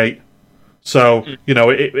was 28. So,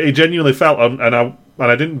 it genuinely felt, and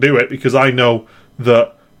I didn't do it because I know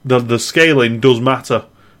that the scaling does matter,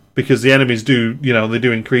 because the enemies do, they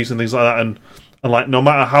do increase and things like that, and like, no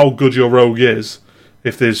matter how good your rogue is,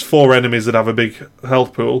 if there's 4 enemies that have a big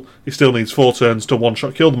health pool, it still needs 4 turns to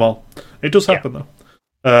one-shot kill them all. It does happen, though.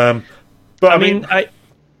 But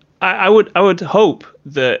I would hope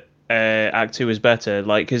that Act 2 is better,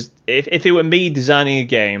 because if it were me designing a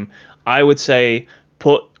game, I would say,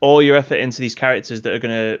 put all your effort into these characters that are going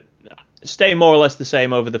to stay more or less the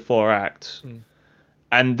same over the 4 acts,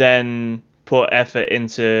 and then put effort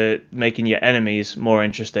into making your enemies more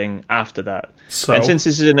interesting after that. And since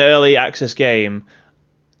this is an early access game,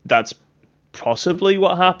 that's possibly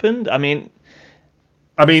what happened.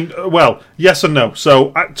 Well, yes and no.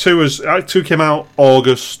 So Act 2 came out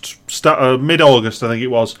mid-August, I think it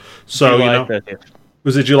was. So July 30th.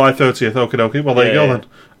 Was it July 30th? Okay. Well, there you go then.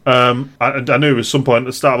 I knew it was some point at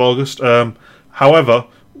the start of August. However,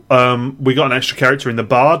 we got an extra character in the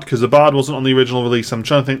Bard, because the Bard wasn't on the original release. I'm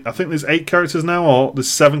trying to think. I think there's 8 characters now, or there's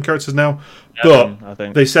 7 characters now.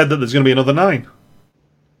 But they said that there's going to be another 9.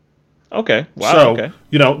 Okay. Wow. So okay.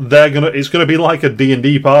 It's going to be like a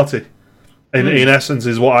D&D party. In essence,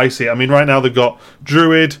 is what I see. Right now they've got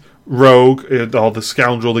Druid, Rogue, or the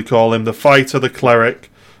Scoundrel they call him, the Fighter, the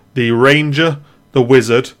Cleric, the Ranger, the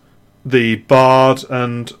Wizard, the Bard,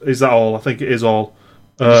 and is that all? I think it is all.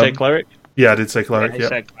 Did you say Cleric? Yeah, I did say Cleric. Yeah,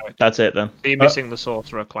 said Cleric. That's it then. Are you missing the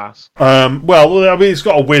Sorcerer class? It's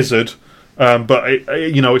got a Wizard, but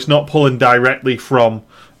it's not pulling directly from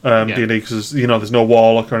D&D, because there's no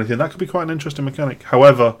Warlock or anything. That could be quite an interesting mechanic.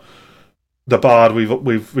 However, the Bard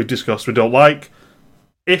we've discussed we don't like.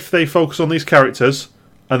 If they focus on these characters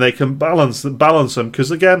and they can balance them, because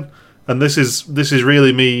again, and this is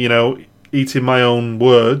really me, eating my own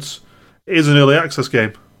words. It is an early access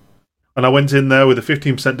game, and I went in there with a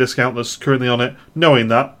 15% discount that's currently on it, knowing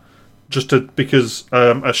that because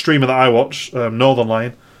a streamer that I watch, Northern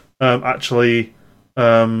Lion, actually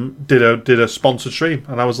did a sponsored stream,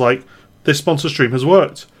 and I was like, this sponsored stream has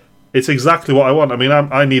worked. It's exactly what I want.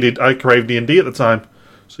 I craved D&D at the time,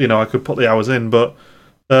 so I could put the hours in, but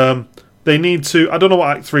they need to. I don't know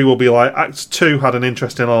what Act 3 will be like. Act 2 had an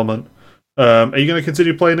interesting element. Are you going to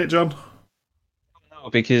continue playing it, John? No,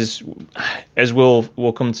 because as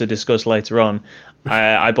we'll come to discuss later on,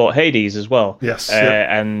 I bought Hades as well. Yes,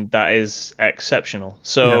 and that is exceptional.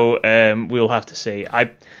 So we'll have to see.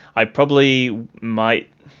 I probably might.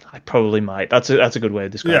 That's a good way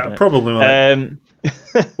of describing it. Yeah, probably might.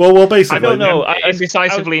 Well, basically, I don't know.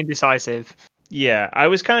 Indecisively indecisive. Yeah, I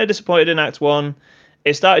was kind of disappointed in Act 1.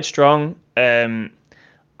 It started strong. I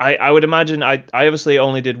would imagine I obviously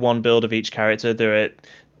only did one build of each character.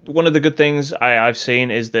 One of the good things I've seen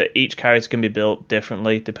is that each character can be built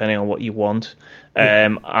differently depending on what you want.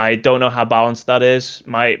 I don't know how balanced that is.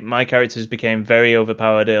 My characters became very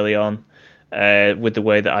overpowered early on with the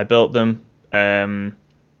way that I built them. I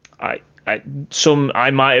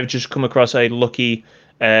might have just come across a lucky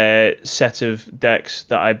set of decks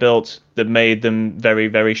that I built that made them very,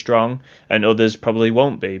 very strong, and others probably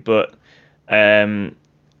won't be. But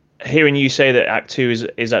hearing you say that Act 2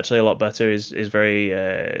 is actually a lot better is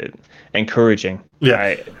very encouraging.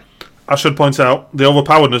 Yeah. I should point out, the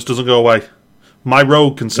overpoweredness doesn't go away. My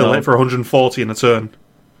rogue can still hit for 140 in a turn.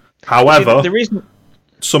 However, the reason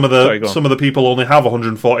some of the people only have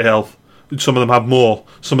 140 health. Some of them have more.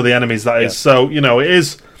 Some of the enemies, that is. So,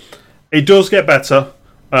 it does get better.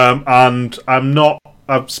 And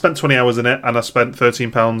I've spent 20 hours in it, and I spent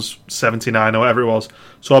 £13.79 or whatever it was.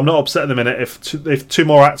 So I'm not upset at the minute. If two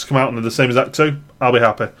more acts come out and they're the same as Act 2, I'll be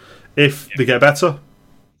happy. If they get better,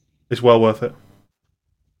 it's well worth it.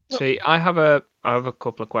 See, I have a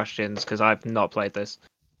couple of questions because I've not played this.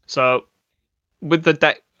 So, with the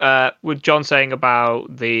deck, with John saying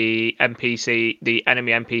about the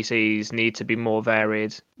enemy NPCs need to be more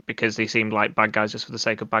varied because they seem like bad guys just for the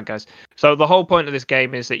sake of bad guys. So the whole point of this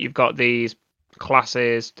game is that you've got these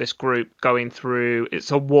classes, this group going through.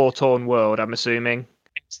 It's a war-torn world, I'm assuming.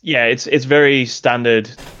 Yeah, it's very standard.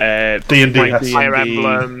 D&D, Fire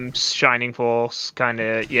Emblem, Shining Force, kind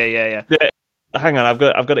of. Yeah. Hang on, I've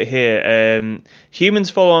got it here. Humans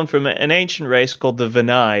follow on from an ancient race called the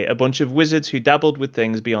Vanai, a bunch of wizards who dabbled with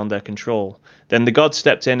things beyond their control. Then the gods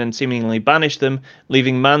stepped in and seemingly banished them,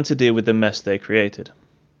 leaving man to deal with the mess they created.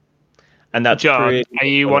 And that's John, are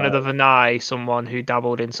you one of the Vanai, someone who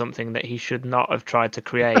dabbled in something that he should not have tried to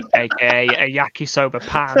create, aka a yakisoba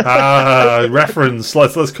pan? Reference.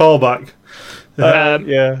 Let's call back.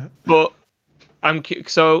 Yeah, but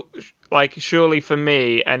surely for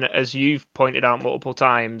me, and as you've pointed out multiple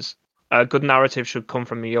times, a good narrative should come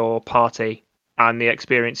from your party and the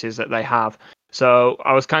experiences that they have. So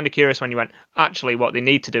I was kind of curious when you went, actually, what they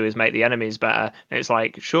need to do is make the enemies better. And it's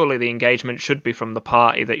like, surely the engagement should be from the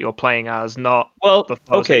party that you're playing as, not the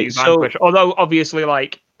foes that you vanquish. Although, obviously,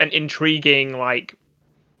 like, an intriguing,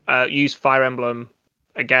 use Fire Emblem,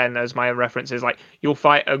 again, as my reference is, like, you'll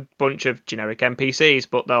fight a bunch of generic NPCs,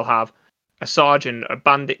 but they'll have a sergeant, a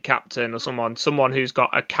bandit captain, or someone who's got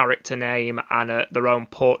a character name and their own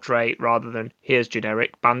portrait, rather than, here's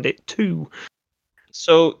generic Bandit 2.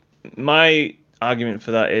 So my argument for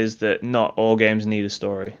that is that not all games need a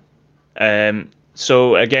story.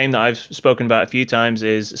 So a game that I've spoken about a few times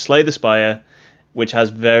is Slay the Spire, which has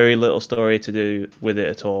very little story to do with it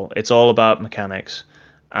at all. It's all about mechanics.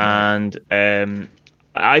 And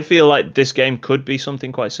I feel like this game could be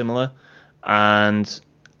something quite similar. And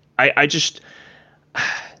it's just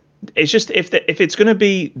if it's going to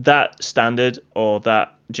be that standard or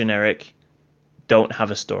that generic, don't have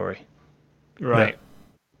a story. Right.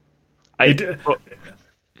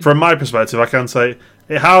 From my perspective, I can say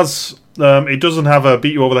it has. It doesn't have a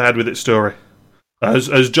beat you over the head with its story.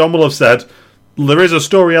 As John will have said, there is a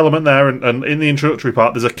story element there, and in the introductory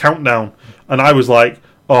part, there's a countdown, and I was like,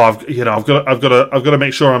 "Oh, I've got to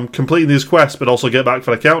make sure I'm completing these quests, but also get back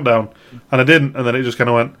for the countdown," and I didn't, and then it just kind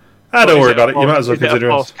of went. Don't worry about it. You might as well consider it.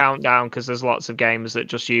 False countdown, because there's lots of games that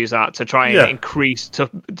just use that to try and increase to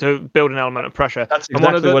build an element of pressure. That's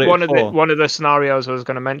exactly one of the scenarios I was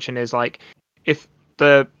going to mention is like if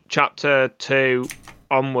the chapter 2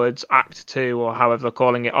 onwards, Act 2, or however they're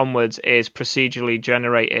calling it onwards, is procedurally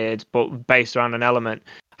generated but based around an element.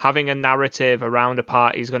 Having a narrative around a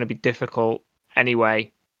party is going to be difficult anyway.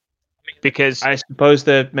 Because I suppose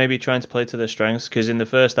they're maybe trying to play to their strengths, because in the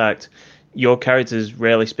first act, your characters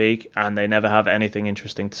rarely speak and they never have anything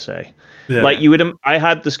interesting to say. Yeah. Like I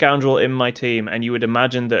had the scoundrel in my team, and you would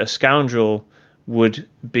imagine that a scoundrel would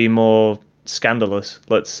be more scandalous,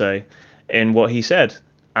 let's say, in what he said,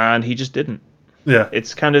 and he just didn't. Yeah,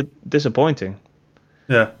 it's kind of disappointing.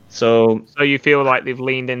 Yeah. So you feel like they've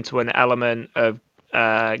leaned into an element of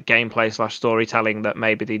gameplay / storytelling that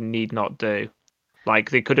maybe they need not do.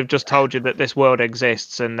 Like they could have just told you that this world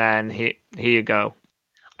exists, and then here you go.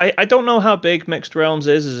 I don't know how big Mixed Realms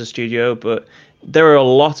is as a studio, but there are a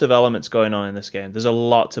lot of elements going on in this game. There's a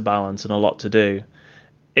lot to balance and a lot to do.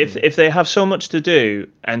 If they have so much to do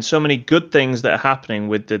and so many good things that are happening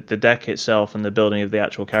with the deck itself and the building of the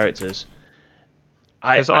actual characters,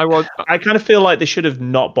 I kind of feel like they should have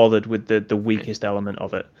not bothered with the weakest element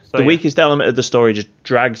of it. The weakest element of the story just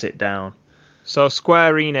drags it down. So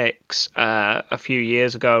Square Enix, a few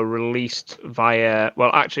years ago, released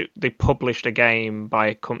they published a game by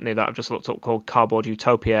a company that I've just looked up called Cardboard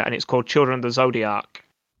Utopia, and it's called Children of the Zodiac.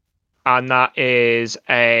 And that is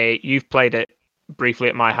you've played it briefly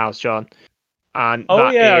at my house, John. And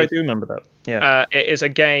I do remember that. Yeah. It is a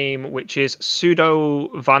game which is pseudo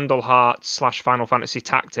Vandal Hearts / Final Fantasy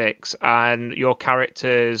Tactics, and your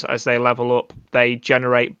characters, as they level up, they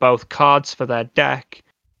generate both cards for their deck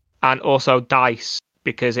and also dice,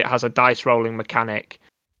 because it has a dice rolling mechanic.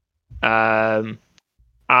 And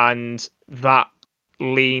that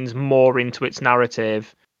leans more into its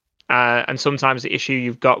narrative And sometimes the issue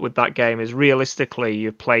you've got with that game is realistically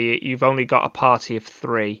you've only got a party of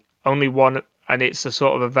 3, only one, and it's a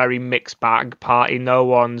sort of a very mixed bag party. No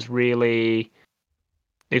one's really.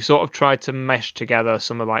 They've sort of tried to mesh together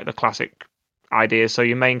some of like the classic ideas. So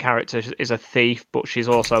your main character is a thief, but she's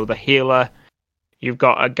also the healer. You've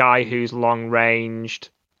got a guy who's long ranged.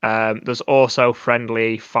 There's also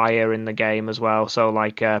friendly fire in the game as well. So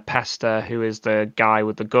like Pester, who is the guy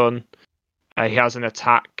with the gun, he has an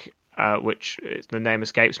attack, which the name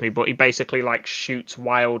escapes me, but he basically like shoots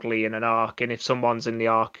wildly in an arc, and if someone's in the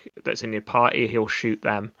arc that's in your party, he'll shoot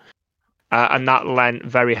them. And that lent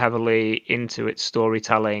very heavily into its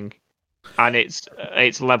storytelling and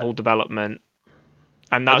its level development.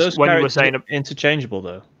 And that's when you were saying interchangeable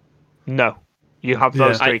though. No, you have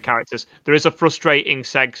those 3 characters. There is a frustrating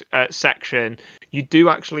section. You do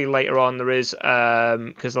actually later on. There is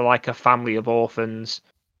because they're like a family of orphans,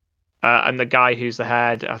 and the guy who's the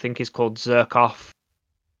head, I think, is called Zerkov.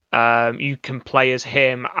 You can play as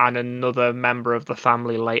him and another member of the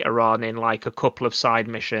family later on in like a couple of side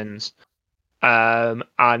missions. And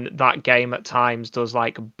that game at times does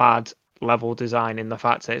like bad level design in the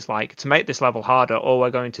fact that it's like, to make this level harder, all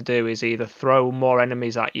we're going to do is either throw more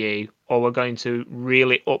enemies at you, or we're going to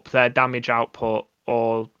really up their damage output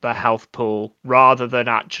or their health pool, rather than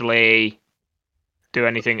actually do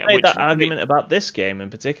anything. I made that argument about this game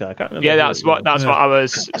in particular. I can't remember. Yeah, that's what I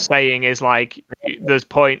was saying. Is like there's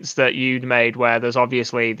points that you'd made where there's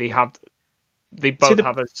obviously they both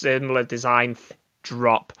have a similar design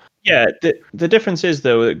drop. Yeah, the difference is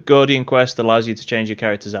though that Gordian Quest allows you to change your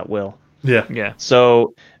characters at will. Yeah.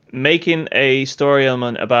 So making a story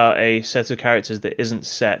element about a set of characters that isn't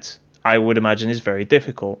set, I would imagine, is very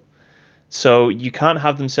difficult. So you can't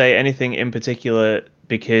have them say anything in particular,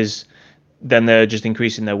 because then they're just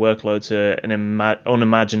increasing their workload to an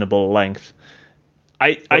unimaginable length.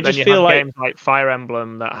 I just feel like games like Fire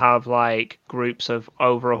Emblem that have like groups of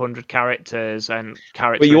over 100 characters and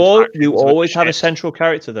characters. But you always have a central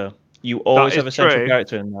character, though. You always have a central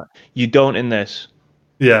character in that. You don't in this.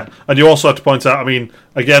 Yeah, and you also have to point out. I mean,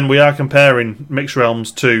 again, we are comparing Mixed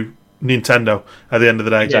Realms to Nintendo at the end of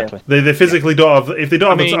the day. Exactly. They physically don't have. If they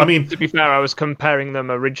don't have, I mean, to be fair, I was comparing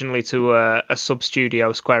them originally to a sub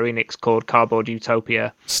studio Square Enix called Cardboard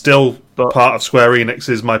Utopia. Still part of Square Enix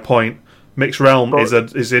is my point. Mixed Realm is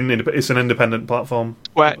an independent platform.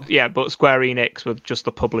 But Square Enix was just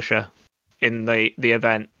the publisher in the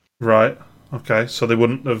event. Right. Okay. So they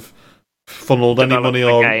wouldn't have funneled any money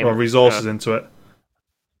or resources into it.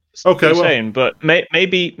 Okay, saying, but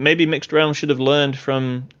maybe Mixed Realm should have learned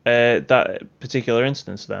from that particular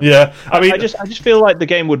instance. Then, yeah, I mean, I just feel like the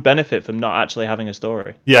game would benefit from not actually having a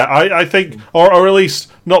story. Yeah, I think, or at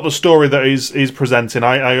least not the story that is presenting.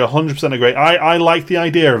 I 100% agree. I like the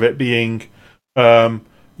idea of it being,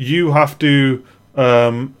 you have to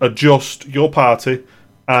adjust your party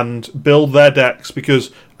and build their decks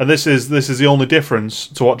and this is the only difference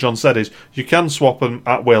to what John said is you can swap them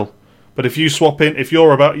at will. But if you swap in, if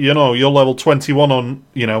you're about, you're level 21 on,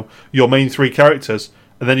 your main 3 characters,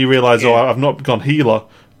 and then you realise, I've not gone healer,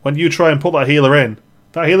 when you try and put that healer in,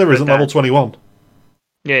 that healer isn't level 21.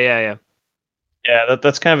 Yeah. Yeah,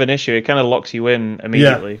 that's kind of an issue. It kind of locks you in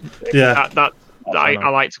immediately. Yeah. I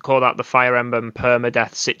like to call that the Fire Emblem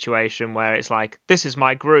permadeath situation, where it's like, this is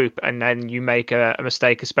my group, and then you make a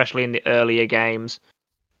mistake, especially in the earlier games,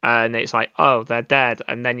 and it's like, oh, they're dead,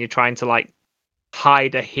 and then you're trying to, like,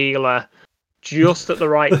 hide a healer just at the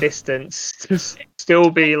right distance to still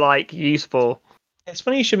be like useful. It's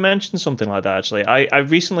funny you should mention something like that. Actually, I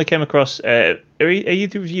recently came across. Are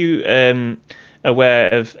either of you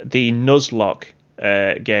aware of the Nuzlocke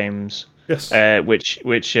games? Yes. Which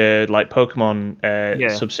like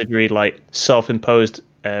Pokemon subsidiary, like self-imposed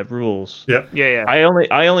rules. Yeah.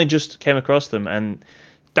 I only just came across them, and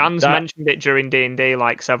Dan's mentioned it during D&D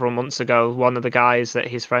like several months ago. One of the guys that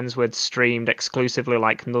he's friends with streamed exclusively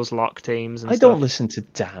like Nuzlocke teams. And don't listen to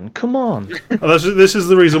Dan. Come on. This is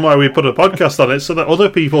the reason why we put a podcast on it, so that other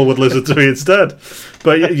people would listen to me instead.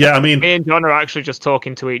 But yeah, I mean, me and John are actually just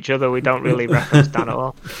talking to each other. We don't really reference Dan at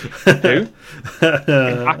all. Who?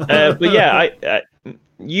 But yeah,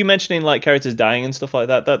 you mentioning like characters dying and stuff like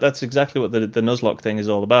that's exactly what the Nuzlocke thing is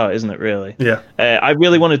all about, isn't it, really? Yeah. I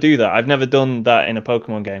really want to do that. I've never done that in a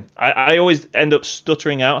Pokemon game. I always end up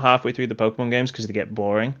stuttering out halfway through the Pokemon games because they get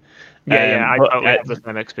boring. I totally have the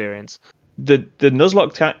same experience. The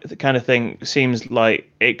Nuzlocke kind of thing seems like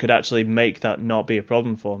it could actually make that not be a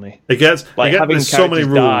problem for me. There's so many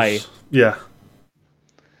rules. Die. Yeah.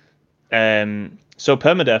 So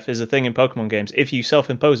permadeath is a thing in Pokemon games if you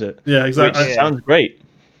self-impose it. Yeah, exactly. Which sounds great.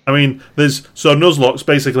 I mean, Nuzlocke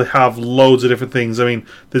basically have loads of different things. I mean,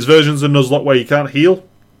 there's versions of Nuzlocke where you can't heal.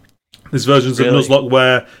 There's versions of Nuzlocke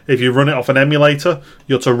where if you run it off an emulator,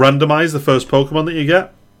 you have to randomize the first Pokemon that you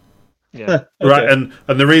get. Yeah. Right, and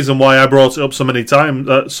the reason why I brought it up so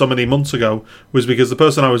many months ago, was because the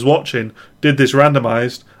person I was watching did this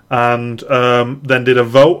randomized and then did a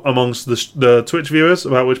vote amongst the Twitch viewers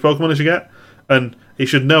about which Pokemon he should get, and he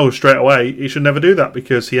should know straight away he should never do that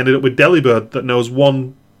because he ended up with Delibird that knows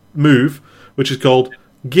one move, which is called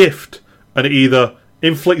Gift, and it either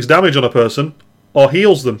inflicts damage on a person or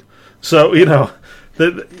heals them. So, you know...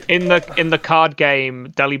 In the card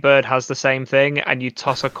game, Delibird has the same thing, and you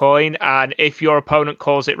toss a coin, and if your opponent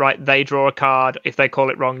calls it right, they draw a card. If they call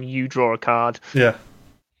it wrong, you draw a card. Yeah.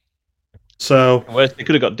 So they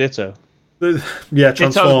could have got Ditto. Yeah,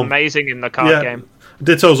 transform. Ditto's amazing in the card game.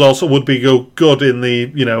 Ditto's also would be good in the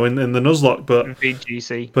in the Nuzlocke, but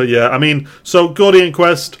VGC. But yeah, I mean, so Gordian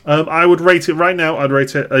Quest, I would rate it right now. I'd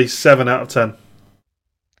rate it a 7 out of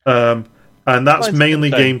 10. And that's mainly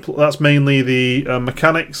That's mainly the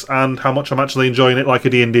mechanics and how much I'm actually enjoying it, like a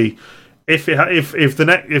D&D. If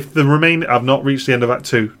the remaining, I've not reached the end of Act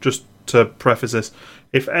 2. Just to preface this,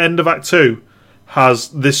 if end of Act 2 has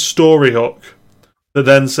this story hook that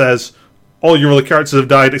then says all your other characters have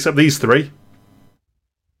died except these 3,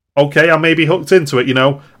 okay, I may be hooked into it.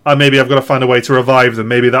 Maybe I've got to find a way to revive them.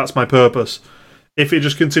 Maybe that's my purpose. If it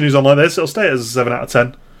just continues on like this, it'll stay as a 7 out of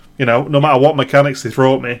 10. No matter what mechanics they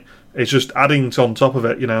throw at me. It's just adding on top of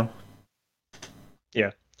it,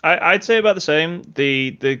 Yeah, I'd say about the same.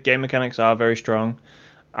 The game mechanics are very strong.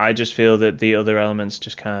 I just feel that the other elements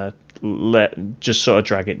just kind of sort of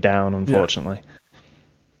drag it down, unfortunately.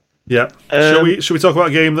 Yeah. Should we talk about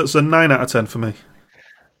a game that's a 9 out of 10 for me?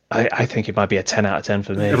 I think it might be a 10 out of 10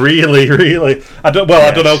 for me. Really? I don't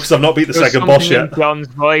know because I've not beat the second boss yet. John's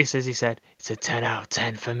voice, as he said, it's a 10 out of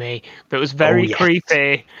 10 for me. But it was very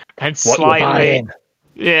creepy and slightly.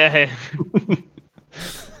 Yeah.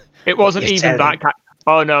 It wasn't even that.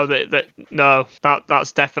 Oh no,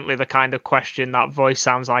 that's definitely the kind of question that voice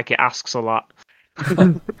sounds like it asks a lot.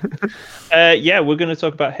 Yeah, we're going to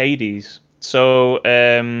talk about Hades. So,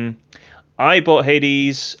 I bought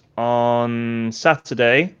Hades on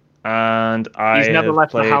Saturday, and He's never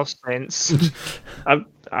left the house since.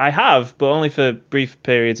 I have, but only for brief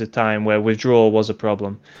periods of time where withdrawal was a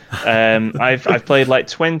problem. I've played like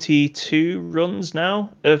 22 runs now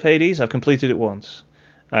of Hades. I've completed it once,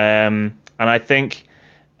 and I think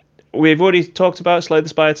we've already talked about Slay the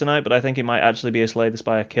Spire tonight, but I think it might actually be a Slay the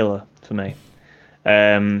Spire killer for me.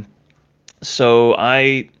 So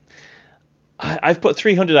I've put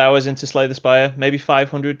 300 hours into Slay the Spire, maybe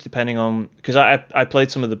 500, depending on, because I played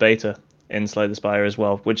some of the beta in Slay the Spire as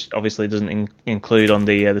well, which obviously doesn't include on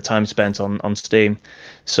the time spent on Steam.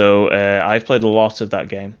 So I've played a lot of that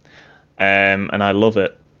game, and I love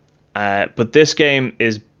it. But this game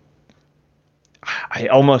is, I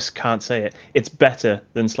almost can't say it. It's better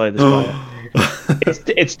than Slay the Spire.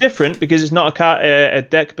 It's different because it's not a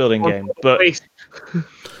deck building game, but it's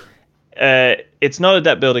not a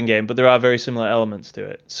deck building game. But there are very similar elements to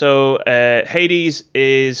it. So Hades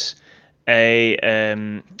is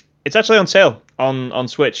it's actually on sale on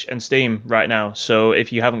Switch and Steam right now. So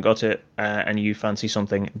if you haven't got it and you fancy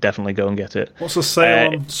something, definitely go and get it. What's the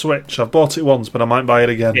sale on Switch? I've bought it once, but I might buy it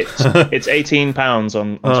again. It's £18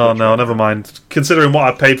 on Switch. Oh, no, never mind. Considering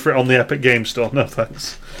what I paid for it on the Epic Game Store, no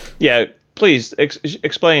thanks. Yeah, please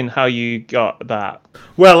explain how you got that.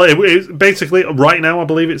 Well, it basically, right now, I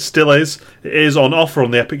believe it still is. It is on offer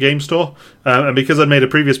on the Epic Game Store. And because I'd made a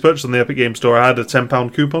previous purchase on the Epic Game Store, I had a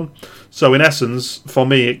 £10 coupon. So in essence, for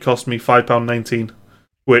me, it cost me £5.19,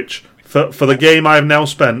 which, for the game I've now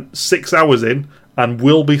spent 6 hours in, and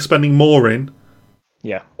will be spending more in,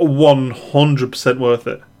 100% worth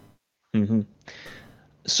it. Mm-hmm.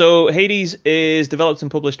 So Hades is developed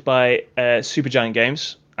and published by Supergiant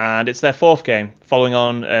Games, and it's their 4th game, following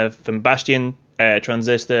on from Bastion,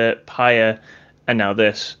 Transistor, Pyre, and now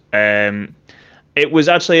this. It was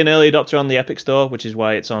actually an early adopter on the Epic Store, which is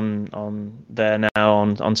why it's on there now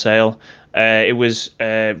on sale. It was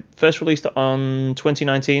first released on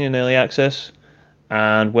 2019 in early access,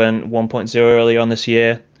 and went 1.0 early on this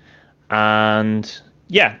year. And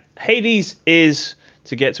yeah, Hades is,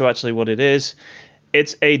 to get to actually what it is,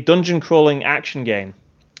 it's a dungeon crawling action game,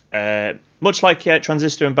 much like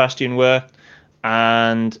Transistor and Bastion were,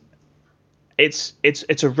 and it's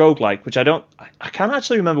a roguelike, which I can't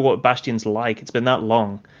actually remember what Bastion's like. It's been that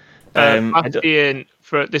long. Bastion,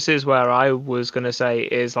 this is where I was going to say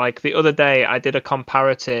is like the other day I did a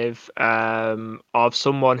comparative of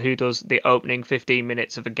someone who does the opening 15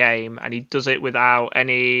 minutes of a game, and he does it without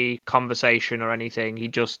any conversation or anything. He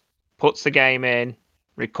just puts the game in,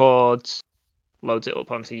 records, loads it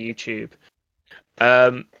up onto YouTube.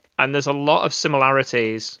 And there's a lot of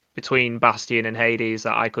similarities between Bastion and Hades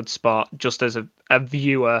that I could spot just as a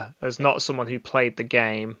viewer, as not someone who played the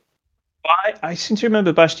game. I seem to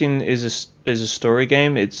remember Bastion is a story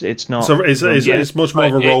game. It's not. So it's much more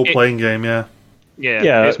of a role playing game, yeah.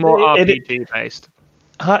 Yeah, it's more RPG based.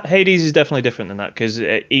 Hades is definitely different than that because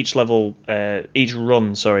each level, each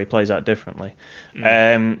run, plays out differently.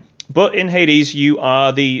 But in Hades, you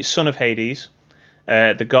are the son of Hades,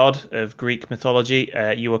 the god of Greek mythology.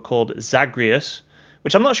 You are called Zagreus,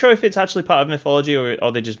 which I'm not sure if it's actually part of mythology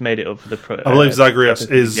or they just made it up for the. I believe Zagreus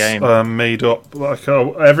is made up. Like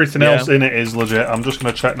everything else in it is legit. I'm just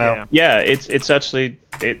going to check now. Yeah, it's actually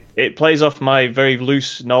it plays off my very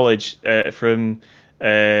loose knowledge from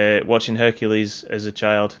watching Hercules as a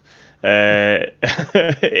child. In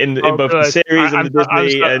both the series and the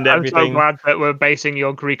Disney and everything. I'm so glad that we're basing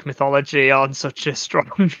your Greek mythology on such a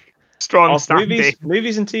strong standing.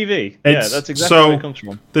 Movies and TV. That's exactly where it comes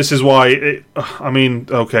from. This is why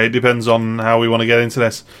it depends on how we want to get into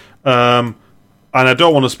this. And I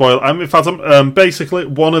don't want to spoil. In fact, basically,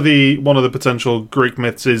 one of the potential Greek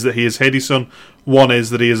myths is that he is Hades' son. One is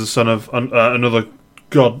that he is a son of another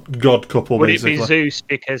god couple. Would basically. It be Zeus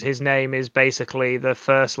because his name is basically the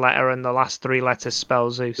first letter and the last three letters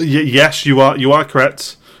spell Zeus? Yes, you are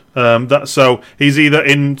correct. So he's either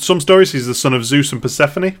in some stories he's the son of Zeus and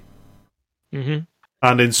Persephone. Mm-hmm.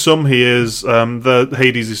 And in some, he is the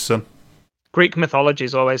Hades' son. Greek mythology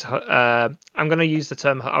is always. I'm going to use the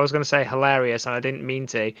term. I was going to say hilarious, and I didn't mean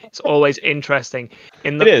to. It's always interesting.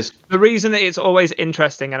 It is. The reason that it's always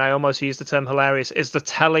interesting, and I almost use the term hilarious, is the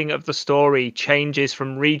telling of the story changes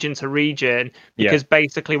from region to region. Because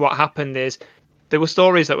basically, what happened is there were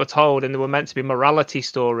stories that were told, and they were meant to be morality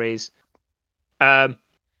stories. And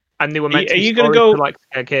they were meant to be stories for like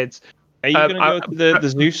scare kids. Are you going to go to the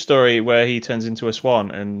Zeus story where he turns into a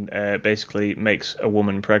swan and basically makes a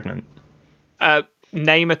woman pregnant?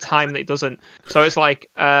 Name a time that it doesn't. So it's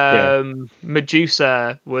like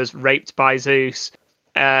Medusa was raped by Zeus.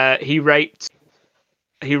 He raped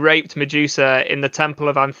Medusa in the temple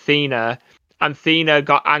of Athena. Athena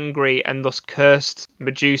got angry and thus cursed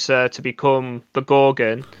Medusa to become the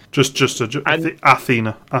Gorgon.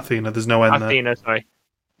 Athena. There's no N there. Athena, sorry.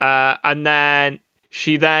 And then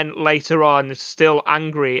she later on, still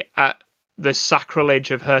angry at the sacrilege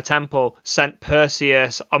of her temple, sent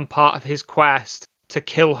Perseus on part of his quest to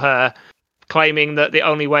kill her, claiming that the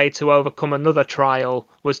only way to overcome another trial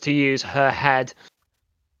was to use her head.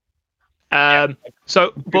 But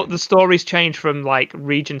the stories change from like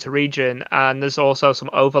region to region, and there's also some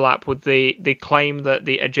overlap with the claim that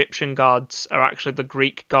the Egyptian gods are actually the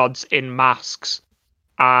Greek gods in masks,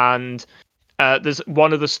 and there's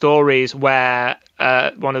one of the stories where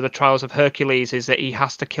one of the trials of Hercules is that he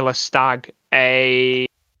has to kill a stag, a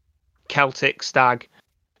Celtic stag.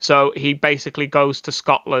 So he basically goes to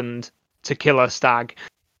Scotland to kill a stag.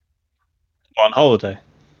 On holiday?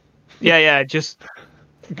 Yeah.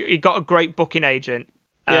 He got a great booking agent.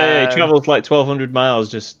 He travelled like 1,200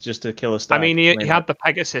 miles just to kill a stag. I mean, he had the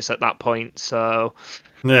Pegasus at that point, so...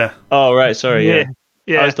 Yeah. Oh, right, sorry, yeah.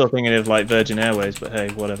 Yeah. I was still thinking of like Virgin Airways, but hey,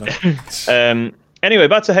 whatever. Anyway,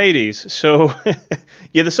 back to Hades. So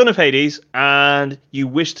you're the son of Hades, and you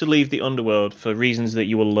wish to leave the underworld for reasons that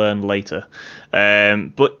you will learn later.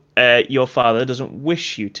 But your father doesn't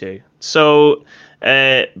wish you to. So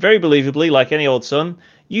very believably, like any old son,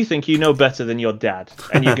 you think you know better than your dad,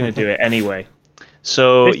 and you're going to do it anyway.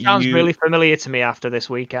 So this sounds really familiar to me after this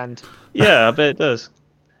weekend. Yeah, I bet it does.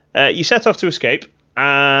 You set off to escape,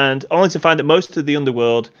 and only to find that most of the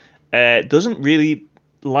underworld doesn't really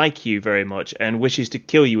like you very much and wishes to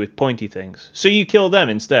kill you with pointy things. So you kill them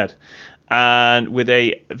instead, and with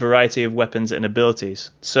a variety of weapons and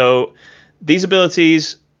abilities. So these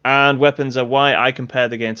abilities and weapons are why I compare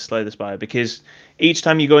the game to Slay the Spire, because each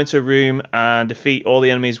time you go into a room and defeat all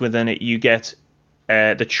the enemies within it, you get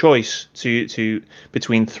the choice to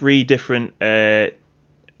between three different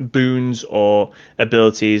boons or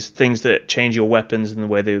abilities, things that change your weapons and the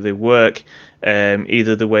way they work,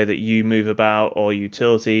 either the way that you move about or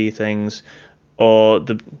utility things, or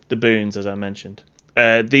the boons, as I mentioned.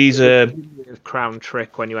 These are Crown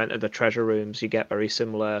Trick. When you enter the treasure rooms, you get very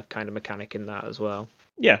similar kind of mechanic in that as well.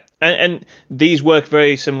 Yeah, and these work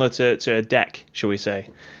very similar to a deck, shall we say,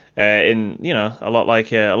 in a lot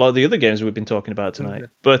like a lot of the other games we've been talking about tonight.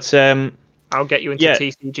 Mm-hmm. But I'll get you into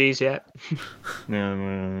TCGs yet.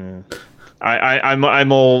 No.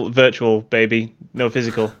 I'm all virtual, baby. No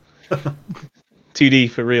physical.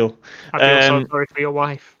 2D for real. I feel so sorry for your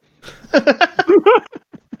wife.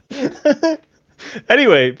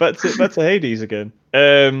 Anyway, back to Hades again.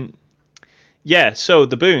 So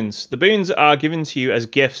the boons. The boons are given to you as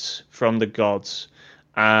gifts from the gods.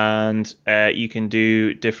 And you can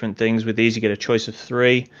do different things with these. You get a choice of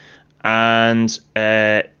 3. And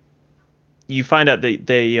you find out that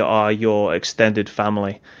they are your extended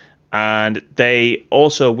family. And they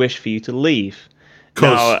also wish for you to leave.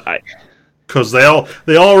 Because they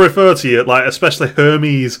all refer to you, like especially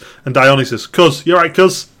Hermes and Dionysus. Cuz, you're right,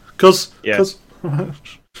 cuz. Yeah. Cuz.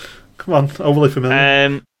 Come on, overly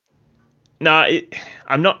familiar.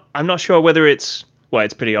 I'm not sure whether it's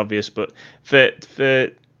pretty obvious, but for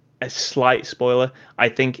a slight spoiler, I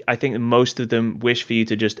think most of them wish for you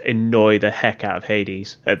to just annoy the heck out of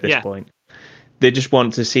Hades at this point. They just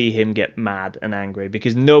want to see him get mad and angry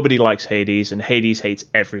because nobody likes Hades and Hades hates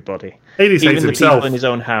everybody. Hades even hates the himself. people in his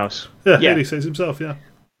own house. Yeah, Hades hates himself. Yeah.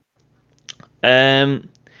 And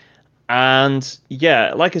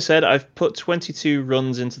like I said, I've put 22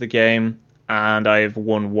 runs into the game and I've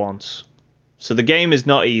won once. So the game is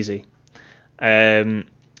not easy. I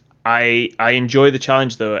enjoy the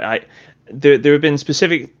challenge though. There have been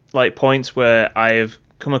specific points where I've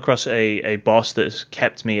come across a boss that's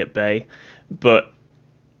kept me at bay, but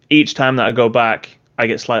each time that I go back, I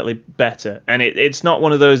get slightly better. And it's not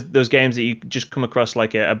one of those games that you just come across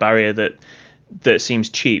like a barrier that seems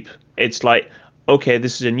cheap. It's like, okay,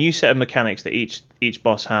 this is a new set of mechanics that each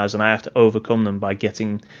boss has, and I have to overcome them by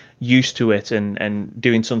getting used to it and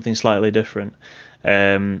doing something slightly different.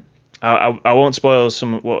 I won't spoil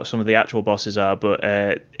what some of the actual bosses are, but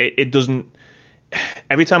it doesn't.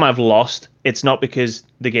 Every time I've lost, it's not because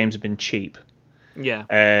the games have been cheap. Yeah.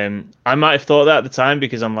 I might have thought that at the time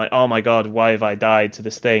because I'm like, oh my god, why have I died to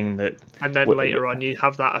this thing that? And then later on, you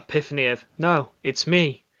have that epiphany of, no, it's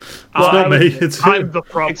me. It's not me. It's I'm the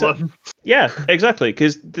problem. Yeah, exactly.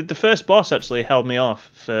 Because the first boss actually held me off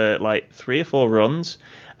for 3 or 4 runs,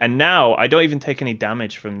 and now I don't even take any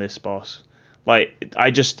damage from this boss.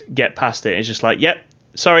 I just get past it. It's just like, yep,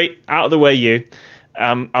 sorry, out of the way, you.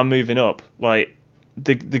 I'm moving up. The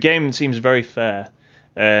game seems very fair.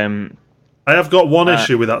 I have got one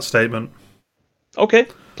issue with that statement. Okay,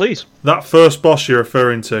 please. That first boss you're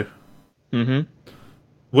referring to. Mm-hmm.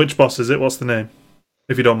 Which boss is it? What's the name?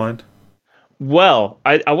 If you don't mind. Well,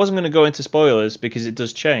 I wasn't going to go into spoilers because it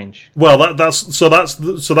does change. Well,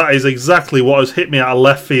 that is exactly what has hit me out of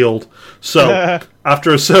left field. So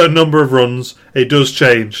after a certain number of runs, it does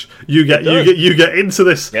change. You get into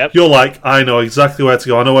this. Yep. You're like, I know exactly where to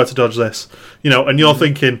go. I know where to dodge this. And you're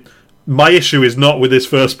thinking, my issue is not with this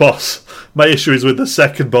first boss. My issue is with the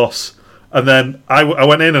second boss. And then I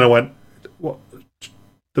went in and I went, what?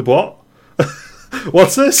 The what?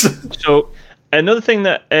 What's this? So. Another thing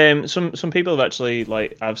that some people have actually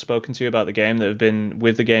I've spoken to about the game that have been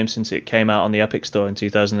with the game since it came out on the Epic Store in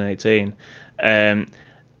 2018. There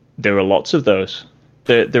are lots of those.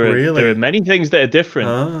 There are many things that are different,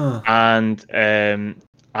 and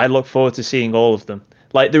I look forward to seeing all of them.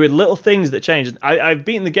 There are little things that change. I've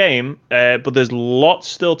beaten the game, but there's lots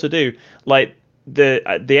still to do.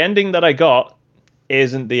 The ending that I got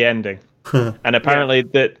isn't the ending, and apparently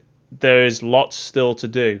that there's lots still to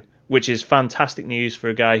do, which is fantastic news for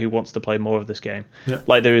a guy who wants to play more of this game. Yeah.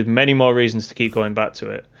 There is many more reasons to keep going back to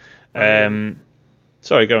it.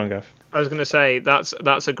 Sorry, go on, Gav. I was going to say, that's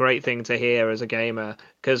a great thing to hear as a gamer,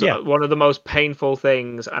 because one of the most painful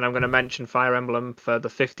things, and I'm going to mention Fire Emblem for the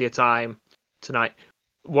 50th time tonight,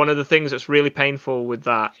 one of the things that's really painful with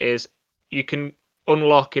that is you can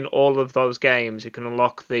unlock in all of those games, you can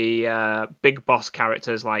unlock the big boss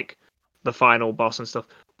characters like the final boss and stuff,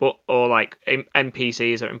 or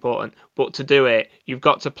NPCs are important. But to do it, you've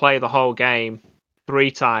got to play the whole game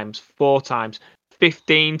 3 times, 4 times,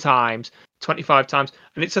 15 times, 25 times,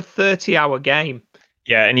 and it's a 30-hour game.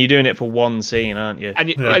 Yeah, and you're doing it for one scene, aren't you? And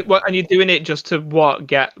and you're doing it just to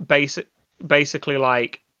get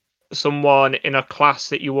basically someone in a class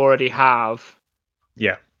that you already have.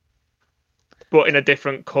 Yeah. But in a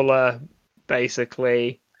different color,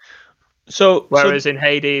 basically. Whereas in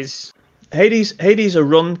Hades, a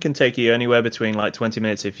run can take you anywhere between 20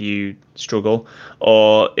 minutes if you struggle,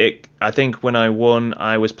 or I think when I won,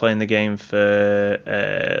 I was playing the game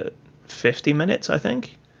for 50 minutes, I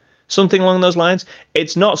think, something along those lines.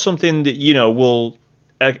 It's not something that will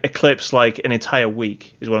eclipse an entire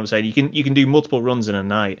week, is what I'm saying. You can do multiple runs in a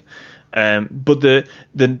night, But the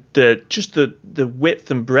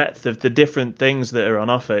width and breadth of the different things that are on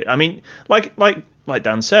offer. I mean, like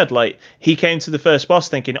Dan said, like he came to the first boss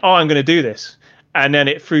thinking, "Oh, I'm going to do this," and then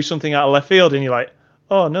it threw something out of left field, and you're like,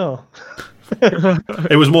 "Oh no."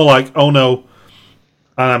 It was more like, "Oh no,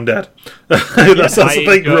 I'm dead." That's I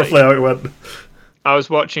think roughly how it went. I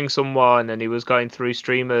was watching someone and he was going through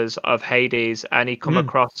streamers of Hades and he come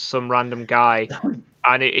across some random guy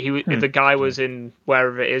and the guy was in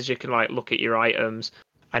wherever it is you can like look at your items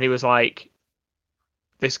and he was like,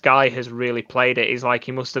 this guy has really played it. He's like,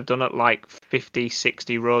 he must have done it like 50,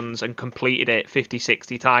 60 runs and completed it 50,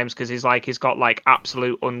 60 times because he's got like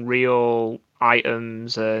absolute unreal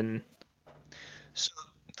items and...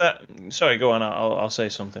 Sorry, go on. I'll say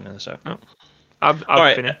something in a second. I've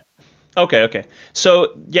finished. Okay.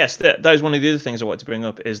 So yes, that is one of the other things I want to bring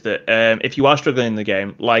up is that if you are struggling in the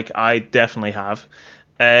game, like I definitely have,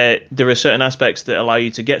 there are certain aspects that allow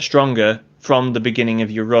you to get stronger from the beginning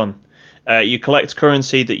of your run. You collect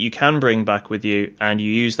currency that you can bring back with you, and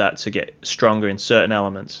you use that to get stronger in certain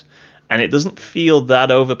elements. And it doesn't feel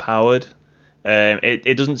that overpowered.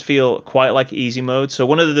 It doesn't feel quite like easy mode. So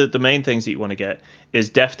one of the main things that you want to get is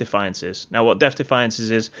Death Defiances. Now, what Death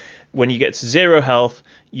Defiances is, when you get to 0 health,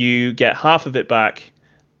 you get half of it back,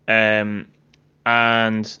 and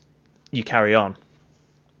you carry on.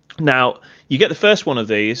 Now, you get the first one of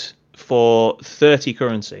these for 30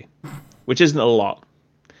 currency, which isn't a lot.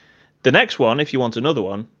 The next one, if you want another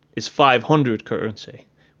one, is 500 currency,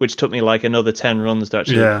 which took me like another 10 runs to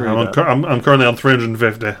actually accrue that. I'm currently on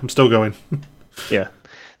 350. I'm still going. Yeah.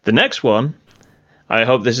 The next one, I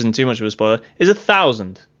hope this isn't too much of a spoiler, is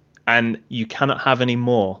 1,000, and you cannot have any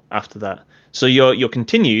more after that. So your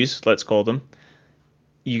continues, let's call them,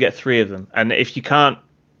 you get 3 of them, and if you can't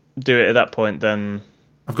do it at that point, then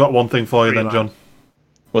I've got one thing for you then, John.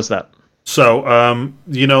 What's that? So,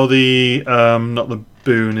 you know the not the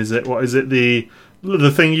boon, is it? What is it? The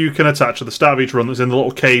thing you can attach at the start of each run that's in the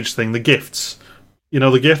little cage thing, the gifts. You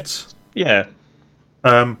know the gifts? Yeah.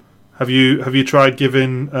 Have you tried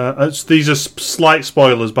giving? These are slight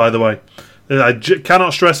spoilers, by the way. I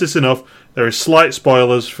cannot stress this enough. There is slight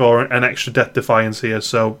spoilers for an extra Death Defiance here,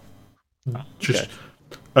 so just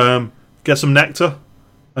get some nectar,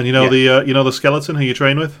 and you know the skeleton who you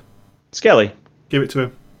train with. Skelly. Give it to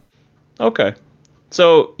him. Okay.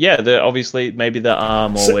 So yeah, obviously maybe there are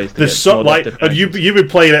more ways. There's so like, and you've been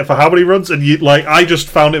playing it for how many runs? And you like, I just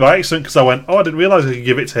found it by accident because I went, oh, I didn't realize I could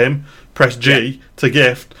give it to him. Press G to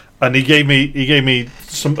gift, and he gave me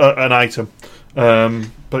some an item.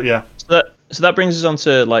 But yeah. So that brings us on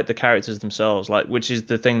to like the characters themselves, like which is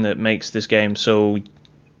the thing that makes this game so,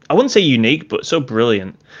 I wouldn't say unique, but so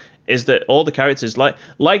brilliant, is that all the characters like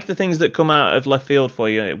the things that come out of left field for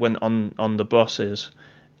you when on the bosses.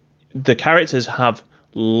 The characters have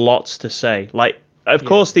lots to say. Like, of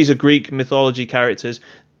course, these are Greek mythology characters.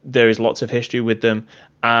 There is lots of history with them,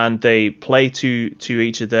 and they play to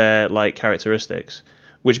each of their like characteristics,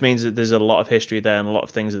 which means that there's a lot of history there and a lot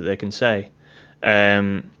of things that they can say,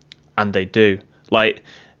 and they do. Like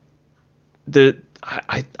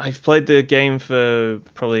I've played the game for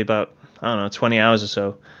probably about 20 hours or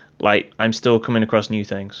so. Like I'm still coming across new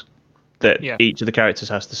things that each of the characters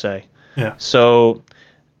has to say. Yeah. So.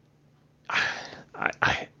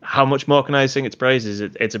 How much more can I sing its praises?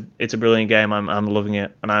 It's a brilliant game. I'm loving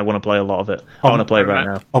it, and I want to play a lot of it. I want to play it right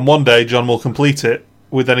now. And one day, John will complete it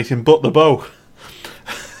with anything but the bow.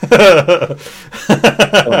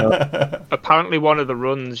 Apparently, one of the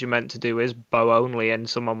runs you're meant to do is bow only, and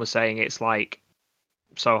someone was saying it's like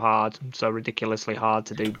so ridiculously hard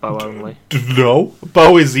to do bow only. No,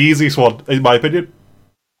 bow is the easiest one, in my opinion.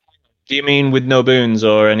 Do you mean with no boons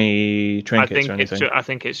or any trinkets or anything? I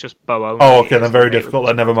think it's just bow only. Oh, okay, then very difficult.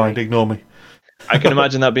 Then never mind. Ignore me. I can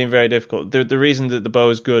imagine that being very difficult. The reason that the bow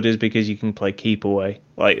is good is because you can play keep away.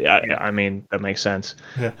 Like, I mean, that makes sense.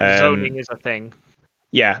 Yeah. Zoning is a thing.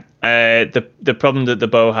 Yeah. The problem that the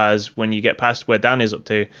bow has when you get past where Dan is up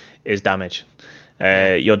to is damage.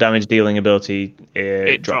 Your damage dealing ability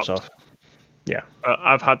it drops off. Yeah.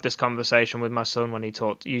 I've had this conversation with my son when he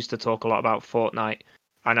used to talk a lot about Fortnite.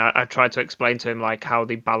 And I tried to explain to him like how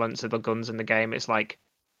the balance of the guns in the game. It's like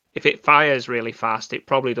if it fires really fast, it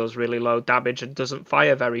probably does really low damage and doesn't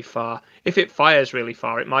fire very far. If it fires really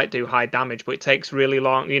far, it might do high damage, but it takes really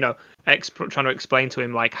long. Trying to explain to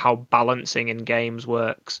him like how balancing in games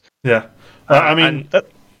works. Yeah, I mean,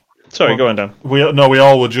 sorry, go on, Dan. We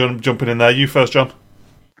all were jumping in there. You first, John.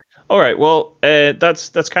 All right. Well,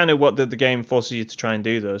 that's kind of what the game forces you to try and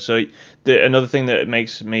do, though. So another thing that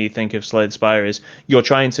makes me think of Slay the Spire is you're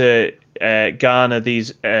trying to garner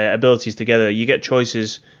these abilities together. You get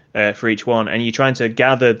choices for each one, and you're trying to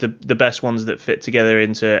gather the best ones that fit together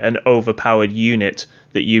into an overpowered unit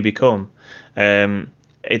that you become.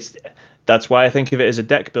 That's why I think of it as a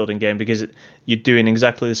deck building game, because you're doing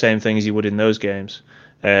exactly the same thing as you would in those games.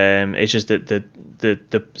 It's just that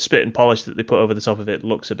the spit and polish that they put over the top of it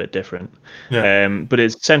looks a bit different. Yeah. But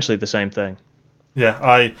it's essentially the same thing. Yeah,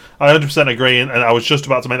 I 100% agree, and I was just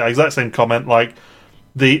about to make that exact same comment. Like,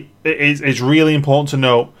 it's really important to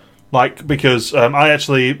note, like, because I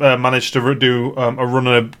actually managed to do a run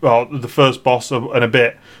of the first boss and a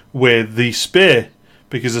bit with the spear,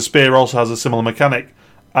 because the spear also has a similar mechanic,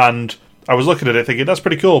 and I was looking at it thinking that's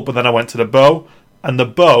pretty cool, but then I went to the bow, and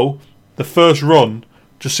the first run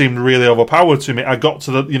just seemed really overpowered to me. I got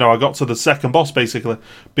to the second boss basically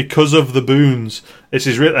because of the boons.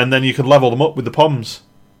 And then you can level them up with the poms.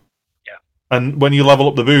 Yeah. And when you level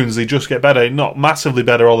up the boons, they just get better. Not massively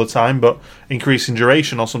better all the time, but increasing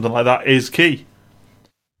duration or something like that is key.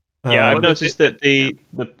 Yeah, I've noticed that the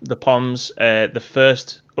poms, the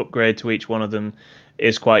first upgrade to each one of them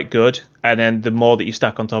is quite good, and then the more that you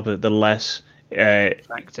stack on top of it, the less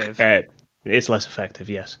effective. It's less effective.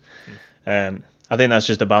 Yes. I think that's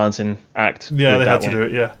just a balancing act. Yeah, they had to do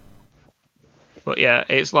it, yeah. But yeah,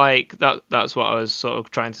 it's like that's what I was sort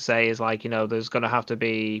of trying to say, is like, there's going to have to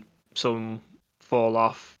be some fall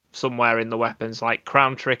off somewhere in the weapons. Like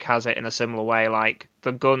Crown Trick has it in a similar way. Like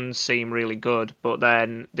the guns seem really good, but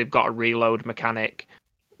then they've got a reload mechanic,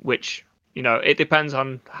 which, it depends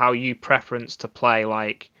on how you preference to play.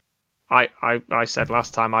 Like I said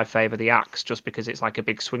last time, I favour the axe just because it's like a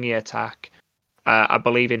big swingy attack. I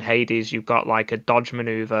believe in Hades you've got like a dodge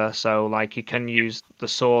maneuver, so like you can use the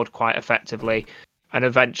sword quite effectively, and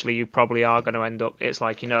eventually you probably are going to end up, it's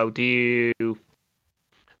like, do you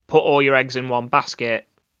put all your eggs in one basket,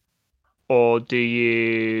 or do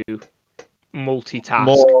you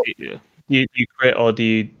multitask? Do you crit or do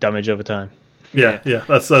you damage over time? Yeah.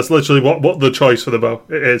 That's literally what the choice for the bow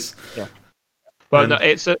it is. Yeah. But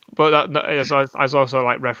I was also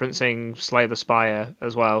like referencing Slay the Spire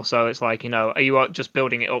as well. So it's like, are you just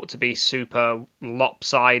building it up to be super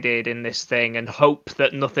lopsided in this thing and hope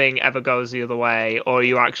that nothing ever goes the other way, or are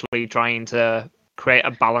you actually trying to create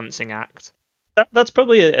a balancing act? That's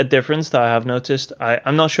probably a difference that I have noticed.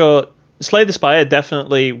 I'm not sure. Slay the Spire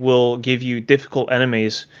definitely will give you difficult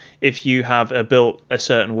enemies if you have built a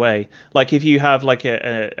certain way. Like if you have like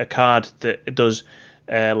a card that does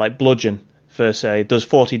like bludgeon, for say, does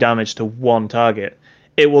 40 damage to one target,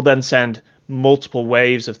 it will then send multiple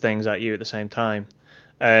waves of things at you at the same time,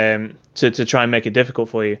 to try and make it difficult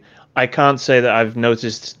for you. I can't say that I've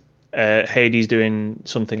noticed Hades doing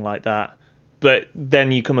something like that, but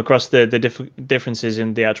then you come across the differences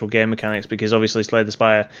in the actual game mechanics, because obviously Slay the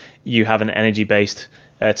Spire, you have an energy-based,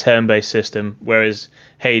 turn-based system, whereas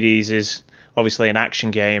Hades is obviously an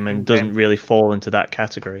action game and doesn't really fall into that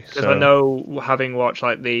category. Because I know, having watched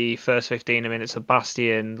like the first 15 minutes of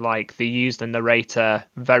Bastion, like they used the narrator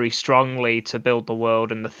very strongly to build the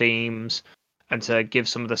world and the themes and to give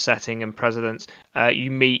some of the setting and precedence.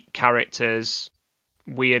 You meet characters,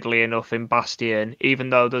 weirdly enough, in Bastion, even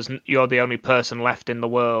though you're the only person left in the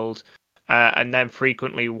world. And then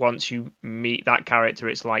frequently, once you meet that character,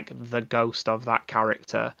 it's like the ghost of that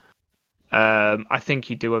character. I think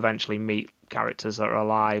you do eventually meet characters that are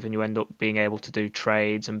alive, and you end up being able to do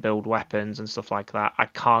trades and build weapons and stuff like that. I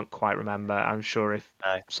can't quite remember. I'm sure if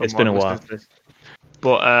it's been a while.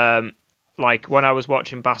 But like when I was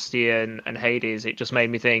watching Bastion and Hades, it just made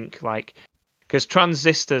me think, like, because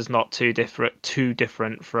Transistor's not too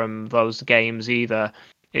different from those games either.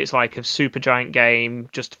 It's like a Supergiant game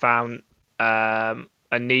just found a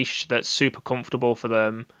niche that's super comfortable for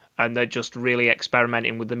them, and they're just really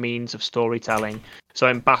experimenting with the means of storytelling. So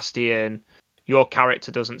in Bastion, your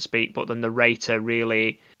character doesn't speak, but the narrator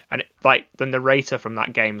really, and the narrator from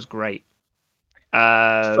that game's great.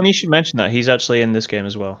 It's funny you should mention that. He's actually in this game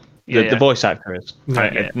as well. The voice actor is,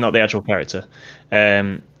 not the actual character.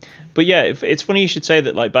 But yeah, it's funny you should say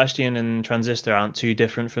that. Like Bastion and Transistor aren't too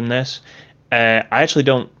different from this. I actually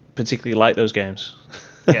don't particularly like those games.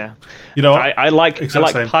 Yeah, I like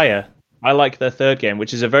Pyre. I like their third game,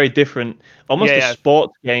 which is a very different, almost a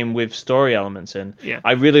sports game with story elements in. Yeah.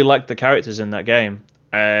 I really like the characters in that game.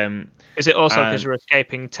 Is it also because you're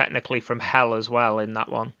escaping technically from hell as well in that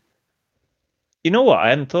one? You know what? I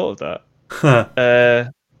hadn't thought of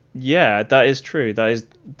that. Yeah, that is true. That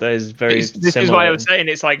is very similar. This is why I was saying,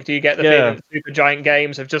 it's like, do you get the feeling that Supergiant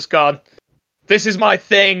games have just gone, this is my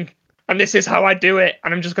thing, and this is how I do it,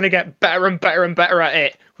 and I'm just going to get better and better and better at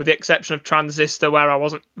it, with the exception of Transistor, where I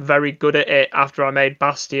wasn't very good at it after I made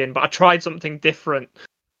Bastion, but I tried something different.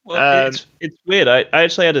 Well, it's weird. I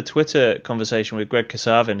actually had a Twitter conversation with Greg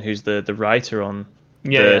Kasavin, who's the writer on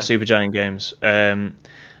the Supergiant games,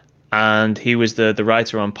 and he was the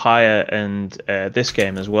writer on Pyre and this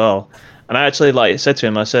game as well. And I actually said to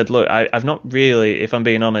him, I said, look, I've not really, if I'm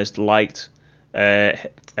being honest, liked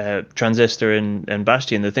Transistor and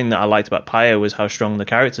Bastion. The thing that I liked about Pyre was how strong the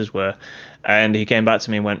characters were. And he came back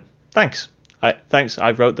to me and went, thanks.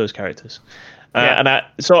 I wrote those characters. And I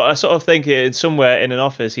sort of think it's somewhere in an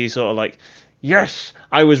office, he's sort of like, yes,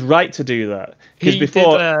 I was right to do that. Because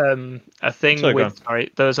before did, a thing there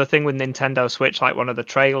was a thing with Nintendo Switch, like one of the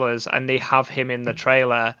trailers, and they have him in the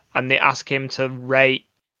trailer, and they ask him to rate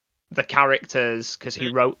the characters because he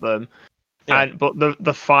wrote them. Yeah. But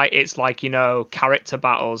the fight, it's like, character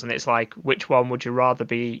battles, and it's like, which one would you rather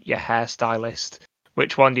be your hairstylist?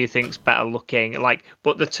 Which one do you think's better looking?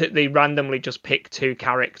 But they randomly just pick two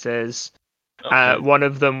characters. Okay. One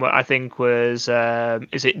of them, I think, was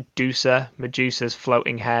is it Dusa, Medusa's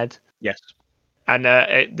floating head? Yes. And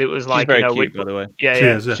it was like, she's very cute, by the way.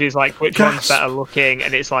 Yeah. She's like, which one's better looking?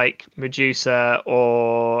 And it's like Medusa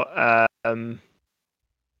or can't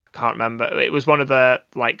remember. It was one of the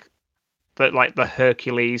the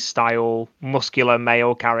Hercules style muscular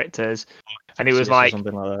male characters, and he was like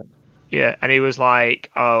something like that. Yeah, and he was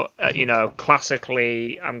like, oh,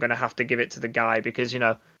 classically, I'm gonna have to give it to the guy because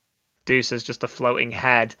Dusa's just a floating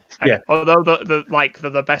head. And yeah. Although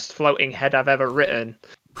the best floating head I've ever written,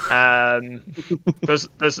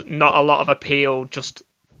 there's not a lot of appeal just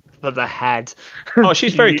for the head. Oh,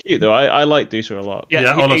 she's very cute though. I like Dusa a lot.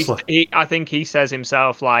 Yeah, honestly. I think he says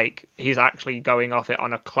himself he's actually going off it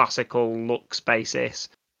on a classical looks basis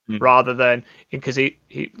rather than because he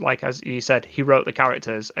as you said, he wrote the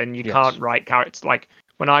characters, and you can't write characters like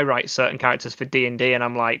when I write certain characters for D&D, and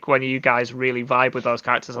I'm like, when you guys really vibe with those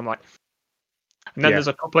characters, I'm like, and then there's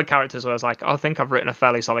a couple of characters where I was like, I think I've written a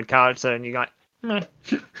fairly solid character, and you're like, meh.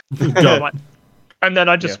 And then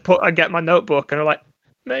I just I get my notebook, and I'm like,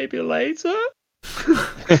 maybe later.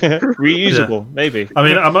 Reusable, maybe. I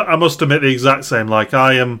mean, I must admit the exact same.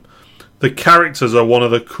 The characters are one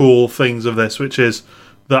of the cool things of this, which is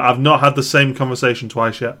that I've not had the same conversation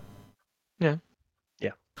twice yet. Yeah.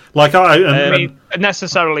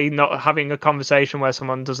 Necessarily not having a conversation where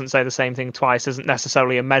someone doesn't say the same thing twice isn't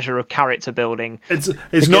necessarily a measure of character building. It's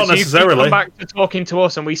not necessarily. You come back to talking to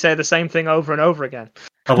us and we say the same thing over and over again.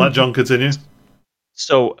 I'll let John continue.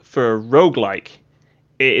 So for a roguelike,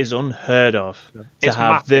 it is unheard of to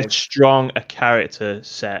have this strong a character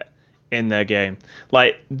set in their game.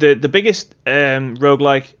 The biggest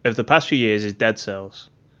roguelike of the past few years is Dead Cells,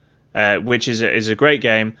 which is a great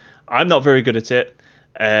game. I'm not very good at it.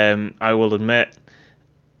 I will admit.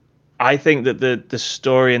 I think that the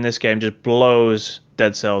story in this game just blows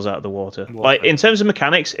Dead Cells out of the water. In terms of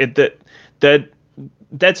mechanics, the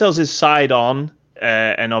Dead Cells is side on,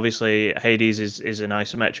 and obviously Hades is an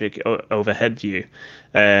isometric overhead view.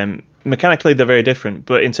 Mechanically, they're very different,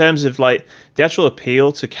 but in terms of the actual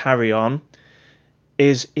appeal to carry on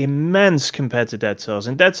is immense compared to Dead Cells.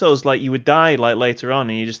 And Dead Cells, you would die later on,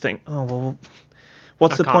 and you just think, oh well.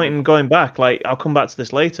 What's the point in going back? I'll come back to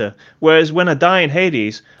this later. Whereas when I die in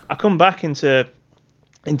Hades, I come back into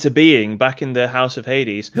being, back in the House of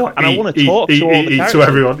Hades, and I want to talk to all the characters. To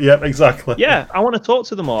everyone. Yeah, exactly. Yeah, I want to talk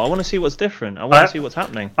to them all. I want to see what's different. I want to see what's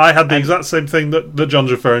happening. I had the exact same thing that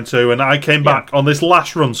John's referring to, and I came back on this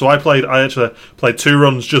last run. So I actually played 2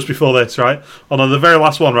 runs just before this, right? And on the very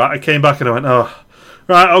last one, right, I came back and I went, oh,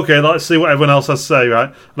 right, okay, let's see what everyone else has to say, right?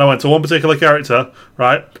 And I went to one particular character,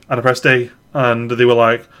 right, and I pressed D. And they were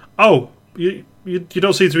like, oh, you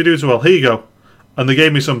don't seem to be doing so well. Here you go. And they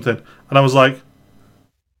gave me something. And I was like,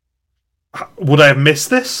 would I have missed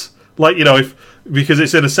this? Because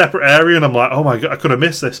it's in a separate area, and I'm like, oh my God, I could have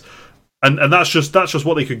missed this. And that's just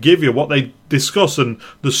what they could give you, what they discuss, and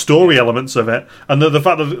the story elements of it. And the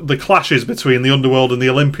fact that the clashes between the Underworld and the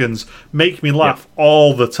Olympians make me laugh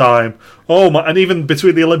all the time. Oh my! And even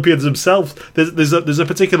between the Olympians themselves, there's a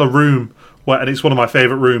particular room where, and it's one of my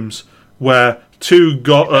favourite rooms, where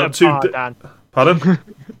Pardon?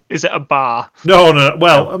 Is it a bar? No.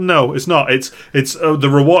 Well, no, it's not. It's a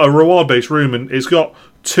reward based room, and it's got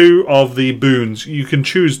 2 of the boons. You can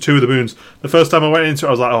choose 2 of the boons. The first time I went into it,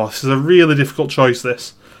 I was like, oh, this is a really difficult choice.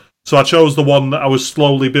 So I chose the one that I was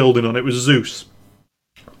slowly building on. It was Zeus,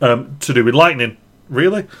 to do with lightning.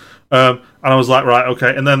 Really. And I was like, right,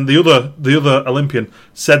 okay. And then the other Olympian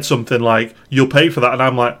said something like, "You'll pay for that," and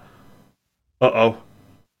I'm like, uh-oh,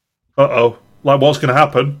 what's going to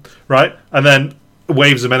happen, right? And then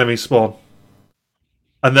waves of enemies spawn.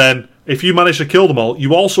 And then, if you manage to kill them all,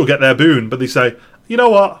 you also get their boon, but they say, you know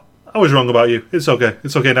what, I was wrong about you. It's okay.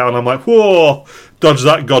 It's okay now. And I'm like, whoa, dodge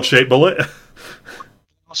that God-shaped bullet.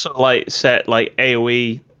 Also, like, set like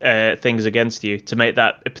AoE things against you to make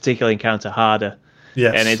that particular encounter harder.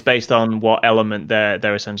 Yes. And it's based on what element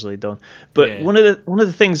they're essentially done. But one of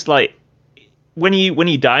the things, like, when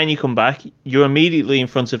you die and you come back, you're immediately in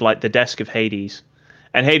front of like the desk of Hades,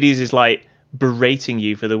 and Hades is like berating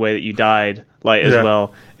you for the way that you died, like as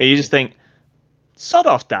well. And you just think, sod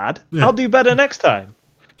off, Dad. Yeah. I'll do better next time.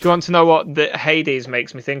 Do you want to know what the Hades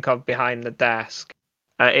makes me think of behind the desk?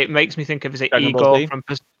 It makes me think of, is it Igor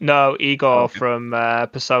from from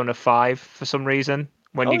Persona 5 for some reason,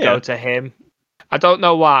 when you go to him. I don't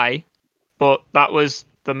know why, but that was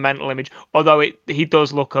the mental image. Although he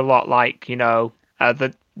does look a lot like,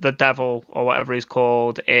 the devil or whatever he's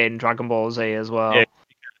called in Dragon Ball Z as well. Yeah,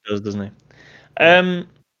 he does, doesn't he?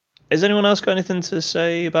 Has anyone else got anything to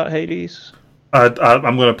say about Hades? I'm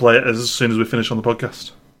going to play it as soon as we finish on the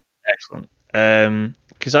podcast. Excellent.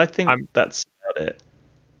 Because I think that's about it.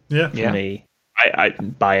 Yeah. For me, I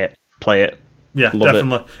buy it, play it. Yeah, love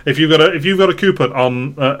definitely. It. If you've got a coupon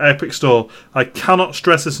on Epic Store, I cannot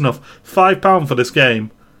stress this enough. £5 for this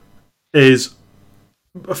game is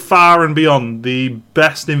far and beyond the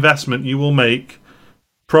best investment you will make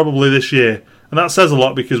probably this year, and that says a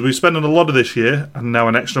lot because we're spending a lot of this year and now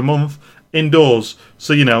an extra month indoors.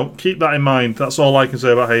 So keep that in mind. That's all I can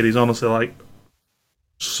say about Hades. Honestly, like,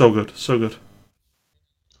 so good, so good.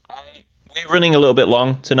 We're running a little bit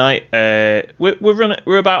long tonight.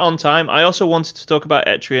 We're about on time. I also wanted to talk about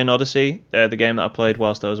Etrian Odyssey, the game that I played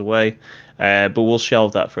whilst I was away, but we'll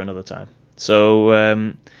shelve that for another time.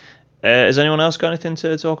 So, has anyone else got anything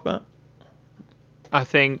to talk about? I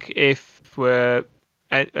think if we're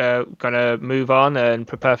going to move on and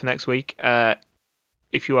prepare for next week,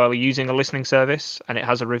 if you are using a listening service and it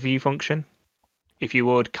has a review function, if you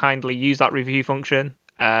would kindly use that review function,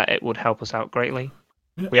 it would help us out greatly.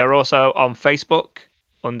 We are also on Facebook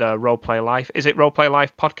under Roleplay Life. Is it Roleplay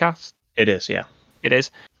Life Podcast? It is, yeah. It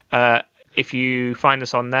is. If you find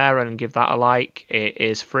us on there and give that a like, it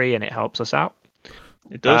is free and it helps us out.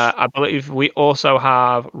 It does. I believe we also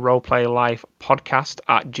have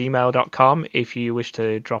roleplaylifepodcast@gmail.com if you wish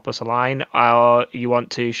to drop us a line, or you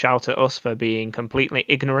want to shout at us for being completely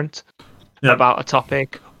ignorant about a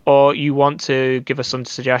topic, or you want to give us some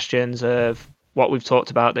suggestions of what we've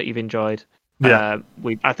talked about that you've enjoyed. Yeah.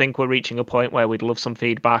 I think we're reaching a point where we'd love some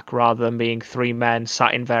feedback rather than being three men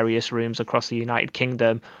sat in various rooms across the United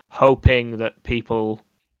Kingdom, hoping that people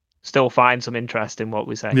still find some interest in what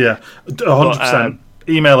we say. Yeah, 100%.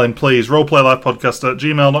 Email in, please,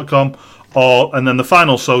 roleplaylifepodcast@gmail.com, and then the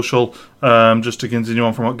final social, just to continue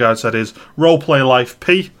on from what Guy said, is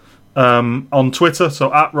roleplayLifeP. On Twitter, so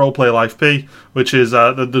 @RoleplayLifeP, which is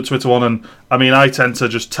the Twitter one, and I mean I tend to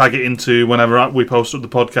just tag it into whenever we post up the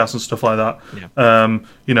podcast and stuff like that.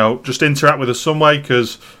 Just interact with us some way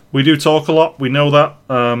because we do talk a lot. We know that.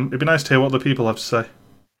 It'd be nice to hear what the people have to say.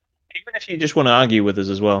 Even if you just want to argue with us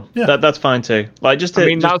as well, that's fine too. Like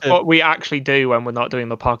that's what we actually do when we're not doing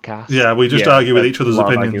the podcast. Yeah, we just argue with each other's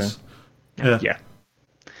opinions. Yeah.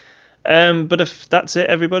 But if that's it,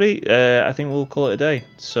 everybody, I think we'll call it a day.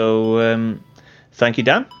 So, thank you,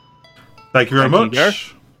 Dan. Thank you very much.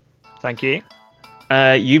 Gareth. Thank you.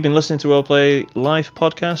 You've been listening to Roleplay Life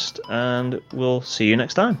Podcast, and we'll see you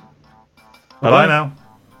next time. Bye now.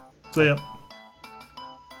 See ya.